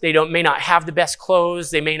homeless. They may not have the best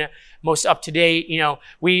clothes. They may not most up to date.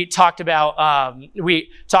 We talk about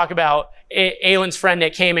Aylin's friend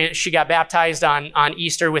that came in. She got baptized on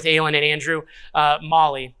Easter with Aylin and Andrew,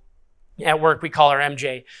 Molly. At work, we call her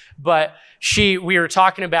MJ. But we were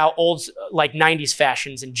talking about old 90s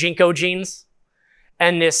fashions and Jinko jeans,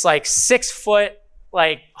 and this 6 foot,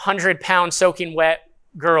 100-pound soaking wet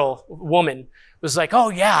woman was like, oh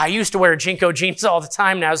yeah, I used to wear Jinko jeans all the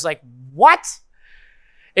time. And I was like, what?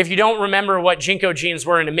 If you don't remember what Jinko jeans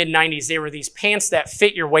were in the mid-90s, they were these pants that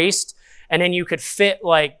fit your waist, and then you could fit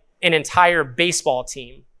an entire baseball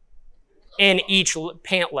team in each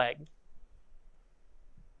pant leg.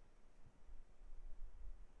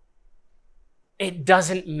 It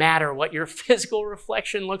doesn't matter what your physical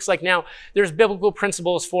reflection looks like. Now, there's biblical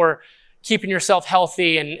principles for keeping yourself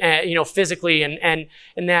healthy and physically and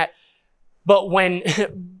that. But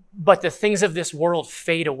but the things of this world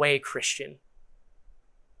fade away, Christian,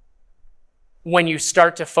 when you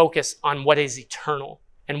start to focus on what is eternal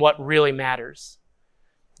and what really matters.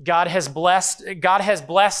 God has blessed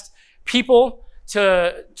people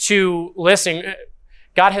to listen.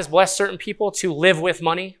 God has blessed certain people to live with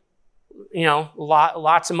money,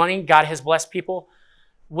 lots of money. God has blessed people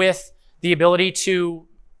with the ability to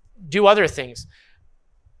do other things.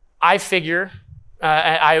 I figure,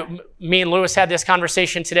 me and Lewis had this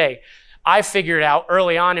conversation today. I figured out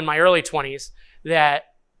early on in my early 20s that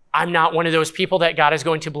I'm not one of those people that God is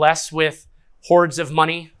going to bless with hordes of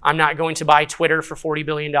money. I'm not going to buy Twitter for $40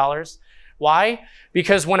 billion. Why?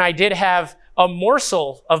 Because when I did have a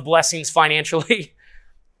morsel of blessings financially,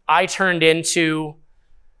 I turned into,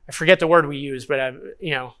 I forget the word we use, but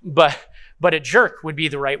a jerk would be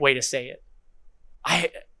the right way to say it.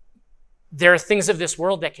 There are things of this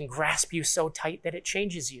world that can grasp you so tight that it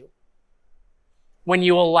changes you. When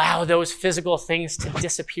you allow those physical things to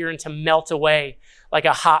disappear and to melt away like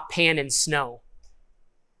a hot pan in snow.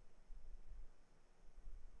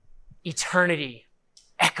 Eternity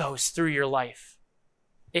echoes through your life.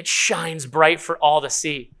 It shines bright for all to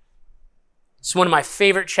see. It's one of my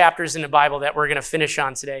favorite chapters in the Bible that we're going to finish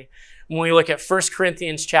on today when we look at 1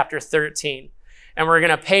 Corinthians chapter 13. And we're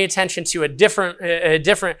going to pay attention to a different,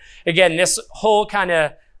 again, this whole kind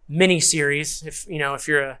of mini series, if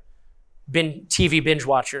you're a TV binge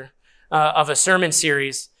watcher of a sermon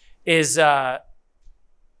series, is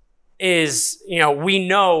we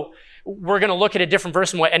know we're going to look at a different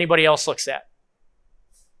verse than what anybody else looks at.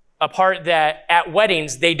 A part that at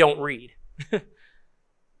weddings they don't read.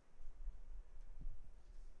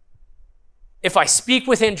 If I speak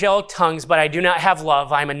with angelic tongues, but I do not have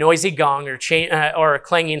love, I am a noisy gong or a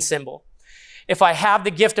clanging cymbal. If I have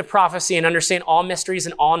the gift of prophecy and understand all mysteries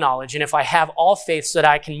and all knowledge, and if I have all faith so that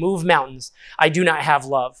I can move mountains, I do not have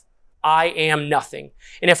love. I am nothing.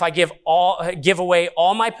 And if I give away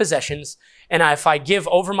all my possessions, and if I give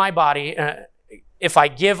over my body,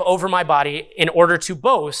 in order to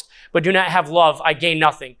boast, but do not have love, I gain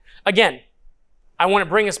nothing. Again, I want to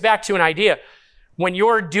bring us back to an idea. When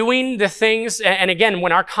you're doing the things, and again,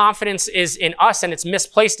 when our confidence is in us and it's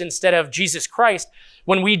misplaced instead of Jesus Christ,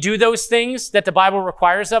 when we do those things that the Bible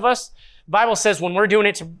requires of us, the Bible says when we're doing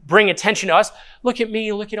it to bring attention to us, look at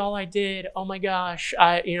me, look at all I did. Oh my gosh,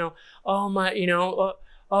 I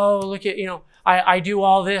do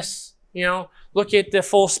all this, look at the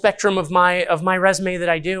full spectrum of my resume that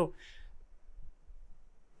I do.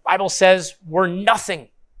 Bible says we're nothing.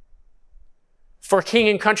 For King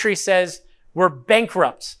and Country says, we're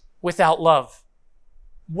bankrupt without love.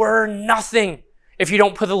 We're nothing if you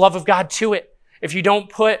don't put the love of God to it, if you don't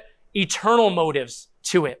put eternal motives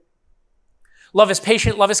to it. Love is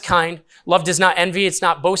patient, love is kind. Love does not envy, it's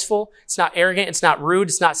not boastful, it's not arrogant, it's not rude,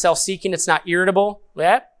 it's not self-seeking, it's not irritable.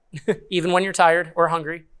 Even when you're tired or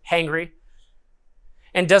hungry, hangry.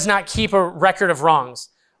 And does not keep a record of wrongs.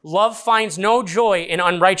 Love finds no joy in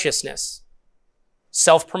unrighteousness.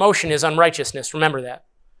 Self-promotion is unrighteousness, remember that.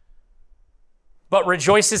 But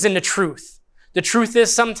rejoices in the truth. The truth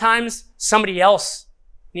is sometimes somebody else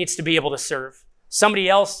needs to be able to serve. Somebody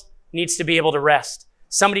else needs to be able to rest.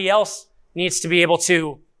 Somebody else needs to be able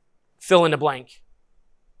to fill in the blank.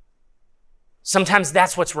 Sometimes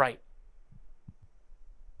that's what's right.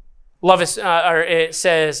 Love is, it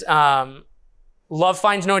says, love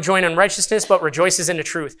finds no joy in unrighteousness, but rejoices in the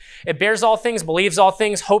truth. It bears all things, believes all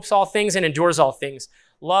things, hopes all things, and endures all things.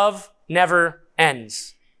 Love never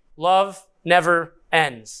ends. Love never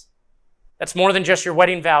ends. That's more than just your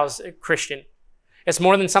wedding vows, Christian. It's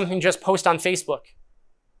more than something just post on Facebook.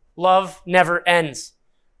 Love never ends.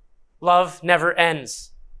 Love never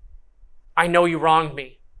ends. I know you wronged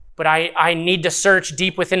me, but I need to search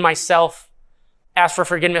deep within myself, ask for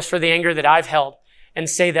forgiveness for the anger that I've held, and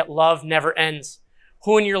say that love never ends.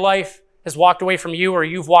 Who in your life has walked away from you or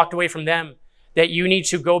you've walked away from them that you need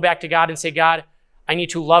to go back to God and say, God, I need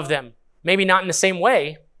to love them. Maybe not in the same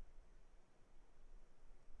way,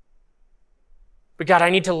 but God,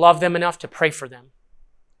 I need to love them enough to pray for them.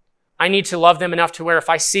 I need to love them enough to where if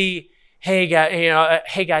I see, hey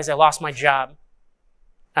guys, I lost my job.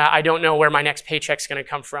 I don't know where my next paycheck's going to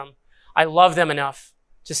come from. I love them enough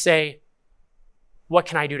to say, what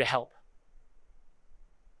can I do to help?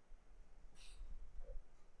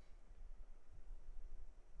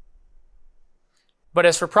 But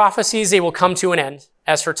as for prophecies, they will come to an end.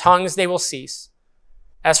 As for tongues, they will cease.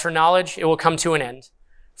 As for knowledge, it will come to an end.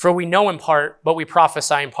 For we know in part, but we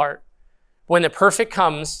prophesy in part. When the perfect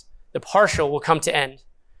comes, the partial will come to end.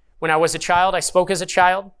 When I was a child, I spoke as a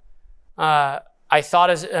child. I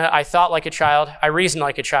thought like a child. I reasoned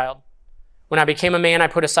like a child. When I became a man, I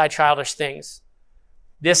put aside childish things.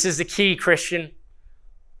 This is the key, Christian.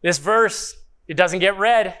 This verse, it doesn't get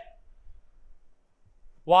read.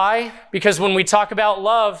 Why? Because when we talk about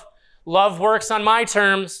love, love works on my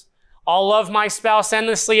terms. I'll love my spouse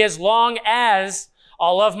endlessly as long as,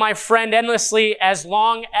 I'll love my friend endlessly as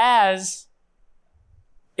long as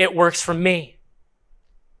it works for me.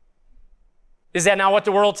 Is that not what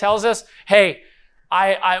the world tells us? Hey,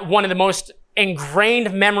 one of the most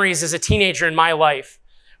ingrained memories as a teenager in my life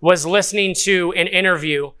was listening to an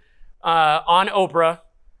interview on Oprah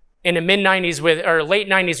in the mid-90s or late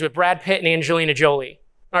 90s with Brad Pitt and Angelina Jolie.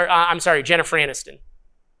 Jennifer Aniston.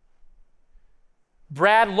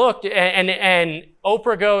 Brad looked and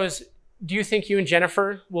Oprah goes, "Do you think you and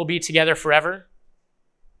Jennifer will be together forever?"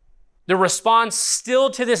 The response still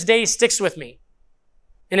to this day sticks with me.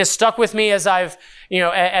 And has stuck with me as I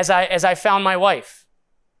found my wife.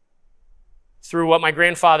 Through what my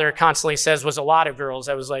grandfather constantly says was a lot of girls.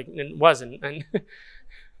 I was like, it wasn't. And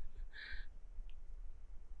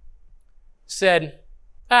said,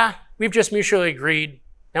 we've just mutually agreed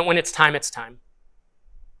that when it's time, it's time.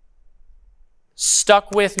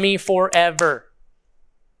 Stuck with me forever.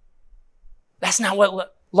 That's not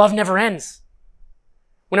what love never ends.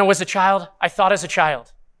 When I was a child, I thought as a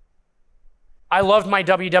child. I loved my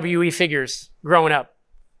WWE figures growing up.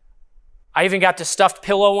 I even got the stuffed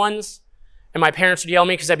pillow ones, and my parents would yell at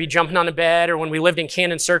me because I'd be jumping on the bed, or when we lived in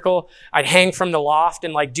Cannon Circle, I'd hang from the loft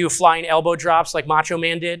and do flying elbow drops like Macho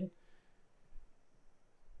Man did.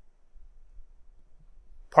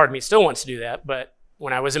 Part of me still wants to do that, but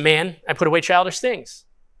when I was a man, I put away childish things.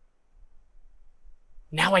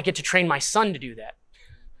 Now I get to train my son to do that.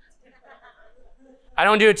 I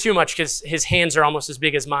don't do it too much because his hands are almost as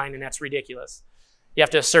big as mine, and that's ridiculous. You have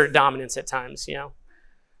to assert dominance at times,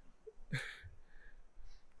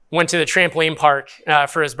 Went to the trampoline park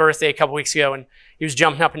for his birthday a couple weeks ago, and he was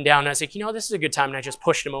jumping up and down. And I was like, this is a good time, and I just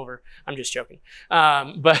pushed him over. I'm just joking.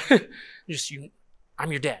 But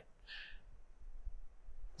I'm your dad.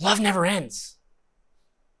 Love never ends.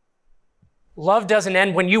 Love doesn't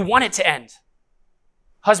end when you want it to end.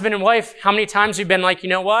 Husband and wife, how many times have you been like, you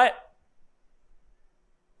know what?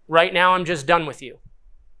 Right now, I'm just done with you.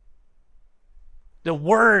 The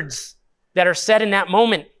words that are said in that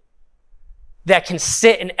moment that can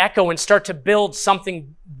sit and echo and start to build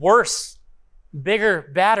something worse,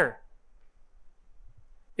 bigger, badder,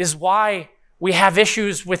 is why we have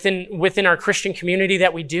issues within our Christian community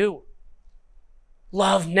that we do.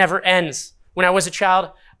 Love never ends. When I was a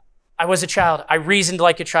child, I was a child. I reasoned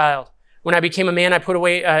like a child. When I became a man, I put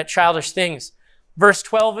away childish things. Verse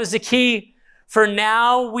 12 is the key. For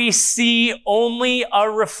now we see only a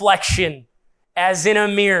reflection, as in a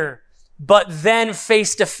mirror, but then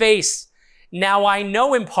face to face. Now I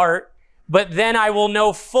know in part, but then I will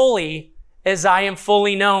know fully as I am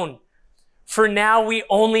fully known. For now we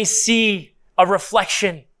only see a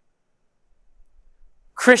reflection.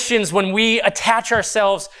 Christians, when we attach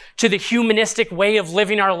ourselves to the humanistic way of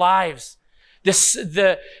living our lives,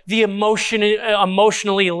 the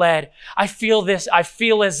emotionally led, I feel this, I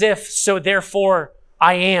feel as if, so therefore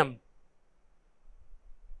I am.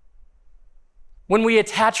 When we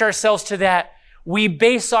attach ourselves to that, we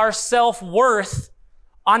base our self-worth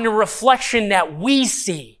on the reflection that we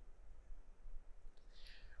see.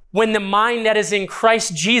 When the mind that is in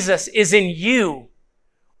Christ Jesus is in you,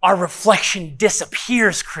 our reflection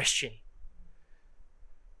disappears, Christian.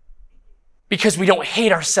 Because we don't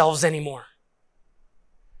hate ourselves anymore.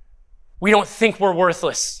 We don't think we're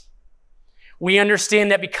worthless. We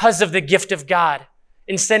understand that because of the gift of God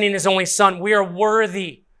in sending His only Son, we are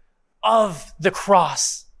worthy of the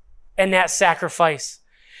cross and that sacrifice.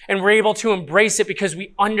 And we're able to embrace it because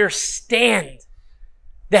we understand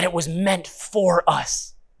that it was meant for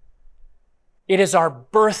us. It is our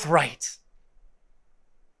birthright.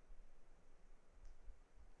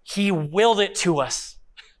 He willed it to us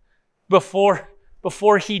before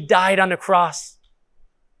He died on the cross.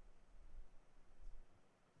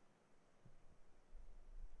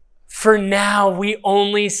 For now, we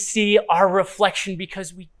only see our reflection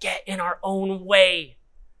because we get in our own way.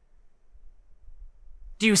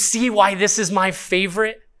 Do you see why this is my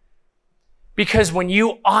favorite? Because when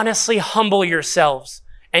you honestly humble yourselves,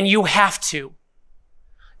 and you have to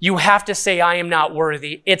say, I am not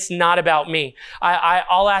worthy. It's not about me.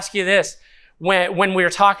 I'll ask you this. when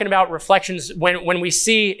we're talking about reflections, when we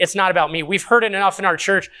see it's not about me. We've heard it enough in our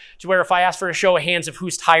church to where if I ask for a show of hands of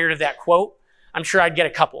who's tired of that quote, I'm sure I'd get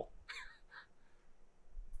a couple.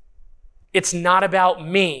 It's not about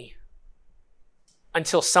me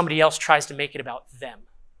until somebody else tries to make it about them.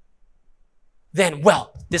 Then,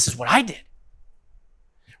 well, this is what I did.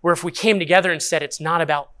 Where if we came together and said it's not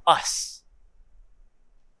about us,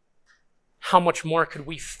 how much more could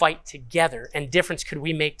we fight together and difference could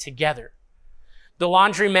we make together? The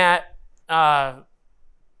laundromat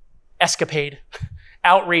escapade,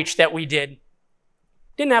 outreach that we didn't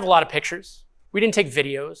have a lot of pictures. We didn't take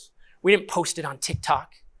videos. We didn't post it on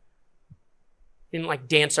TikTok. Didn't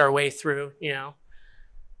dance our way through,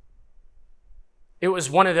 It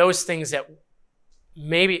was one of those things that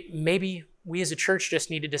maybe we as a church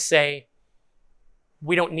just needed to say,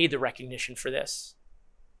 we don't need the recognition for this.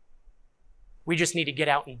 We just need to get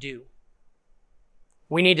out and do.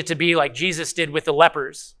 We needed to be like Jesus did with the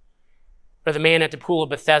lepers or the man at the pool of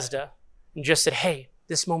Bethesda and just said, hey,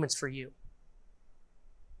 this moment's for you.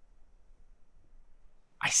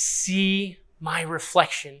 I see my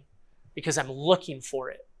reflection because I'm looking for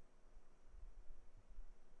it.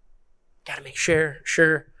 Got to make sure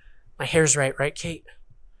my hair's right, Kate?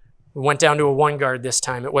 We went down to a 1 guard this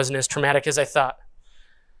time. It wasn't as traumatic as I thought.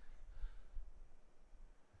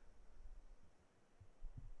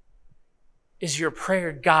 Is your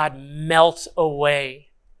prayer, God, melt away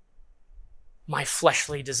my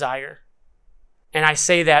fleshly desire? And I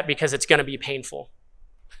say that because it's going to be painful.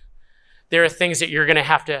 There are things that you're going to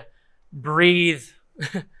have to breathe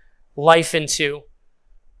life into,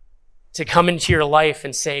 to come into your life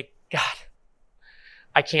and say, God,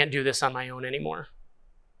 I can't do this on my own anymore.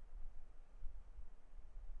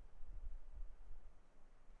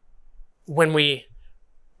 When we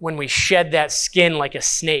shed that skin like a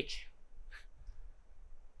snake,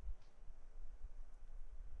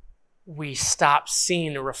 we stop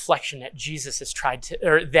seeing the reflection that Jesus has tried to,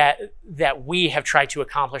 or that we have tried to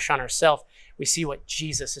accomplish on ourselves. We see what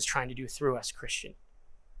Jesus is trying to do through us, Christian.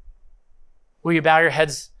 Will you bow your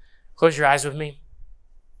heads, close your eyes with me?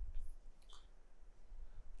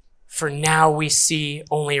 For now we see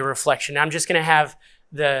only a reflection. I'm just going to have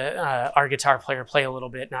our guitar player play a little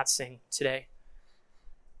bit, not sing today.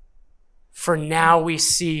 For now we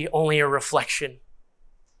see only a reflection.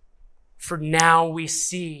 For now we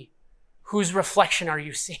see. Whose reflection are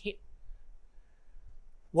you seeing?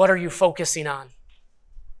 What are you focusing on?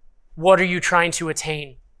 What are you trying to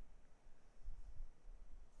attain?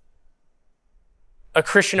 A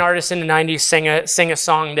Christian artist in the 90s sang a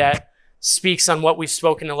song that speaks on what we've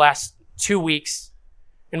spoken the last 2 weeks.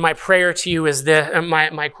 And my prayer to you is this,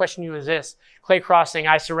 my question to you is this. Clay Crossing,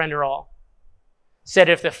 I surrender all. Said,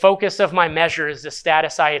 if the focus of my measure is the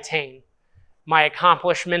status I attain, my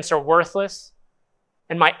accomplishments are worthless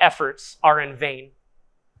and my efforts are in vain.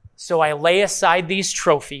 So I lay aside these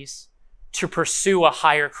trophies to pursue a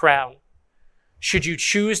higher crown. Should you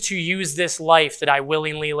choose to use this life that I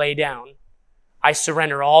willingly lay down, I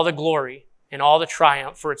surrender all the glory and all the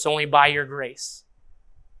triumph, for it's only by your grace.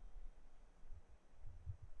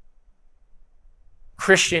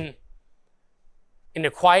 Christian, in the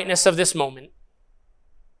quietness of this moment,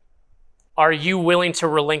 are you willing to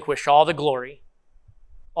relinquish all the glory,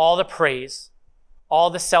 all the praise, all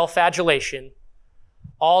the self-adulation,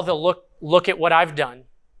 all the look at what I've done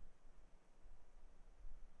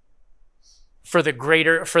for the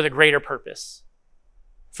greater purpose,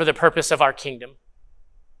 for the purpose of our kingdom,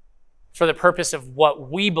 for the purpose of what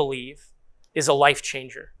we believe is a life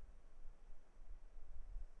changer?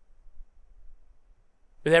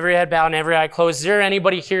 With every head bowed and every eye closed, is there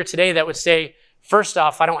anybody here today that would say, first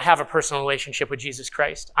off, I don't have a personal relationship with Jesus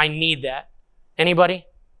Christ. I need that. Anybody?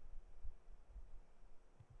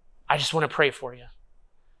 I just want to pray for you.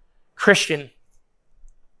 Christian,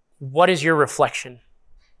 what is your reflection?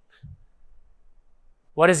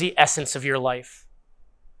 What is the essence of your life?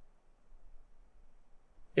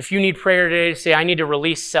 If you need prayer today to say, I need to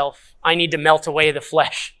release self, I need to melt away the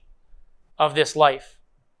flesh of this life,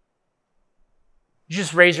 you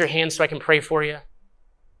just raise your hand so I can pray for you.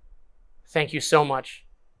 Thank you so much.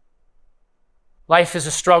 Life is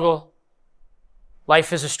a struggle.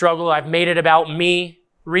 Life is a struggle. I've made it about me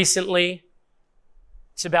recently.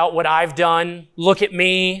 It's about what I've done. Look at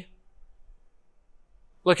me.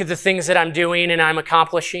 Look at the things that I'm doing and I'm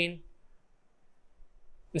accomplishing.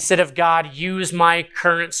 Instead of, God, use my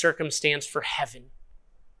current circumstance for heaven.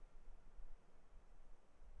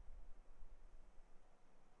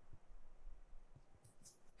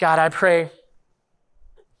 God, I pray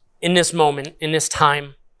in this moment, in this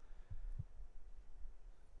time,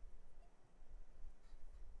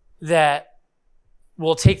 that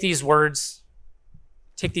we'll take these words,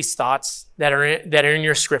 take these thoughts that are in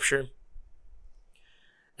your scripture,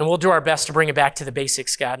 and we'll do our best to bring it back to the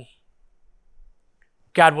basics, God.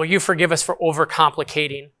 God, will you forgive us for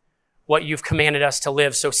overcomplicating what you've commanded us to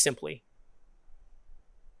live so simply?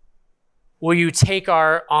 Will you take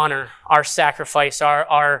our honor, our sacrifice,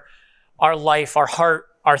 our life, our heart,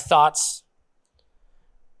 our thoughts,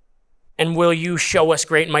 and will you show us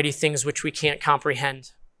great and mighty things which we can't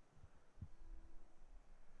comprehend?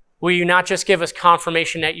 Will you not just give us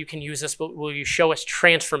confirmation that you can use us, but will you show us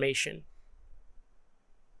transformation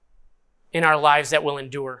in our lives that will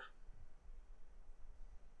endure?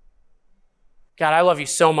 God, I love you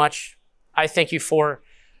so much. I thank you for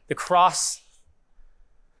the cross.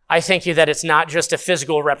 I thank you that it's not just a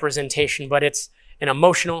physical representation, but it's an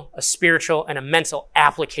emotional, a spiritual, and a mental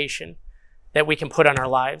application that we can put on our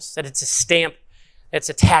lives, that it's a stamp, it's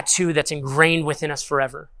a tattoo that's ingrained within us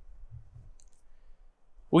forever.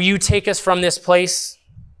 Will you take us from this place,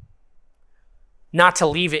 not to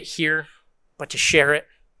leave it here, but to share it,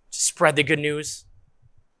 to spread the good news?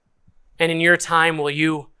 And in your time, will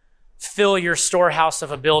you fill your storehouse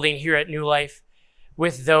of a building here at New Life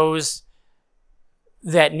with those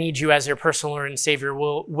that need you as their personal Lord and Savior?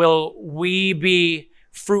 Will we be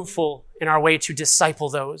fruitful in our way to disciple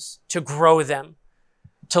those, to grow them,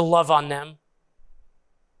 to love on them,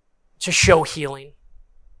 to show healing?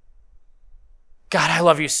 God, I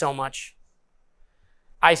love you so much.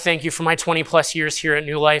 I thank you for my 20 plus years here at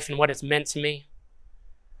New Life and what it's meant to me.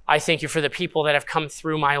 I thank you for the people that have come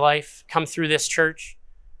through my life, come through this church.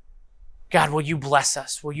 God, will you bless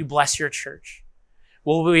us? Will you bless your church?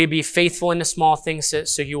 Will we be faithful in the small things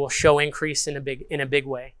so you will show increase in a big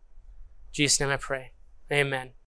way? In Jesus' name I pray. Amen.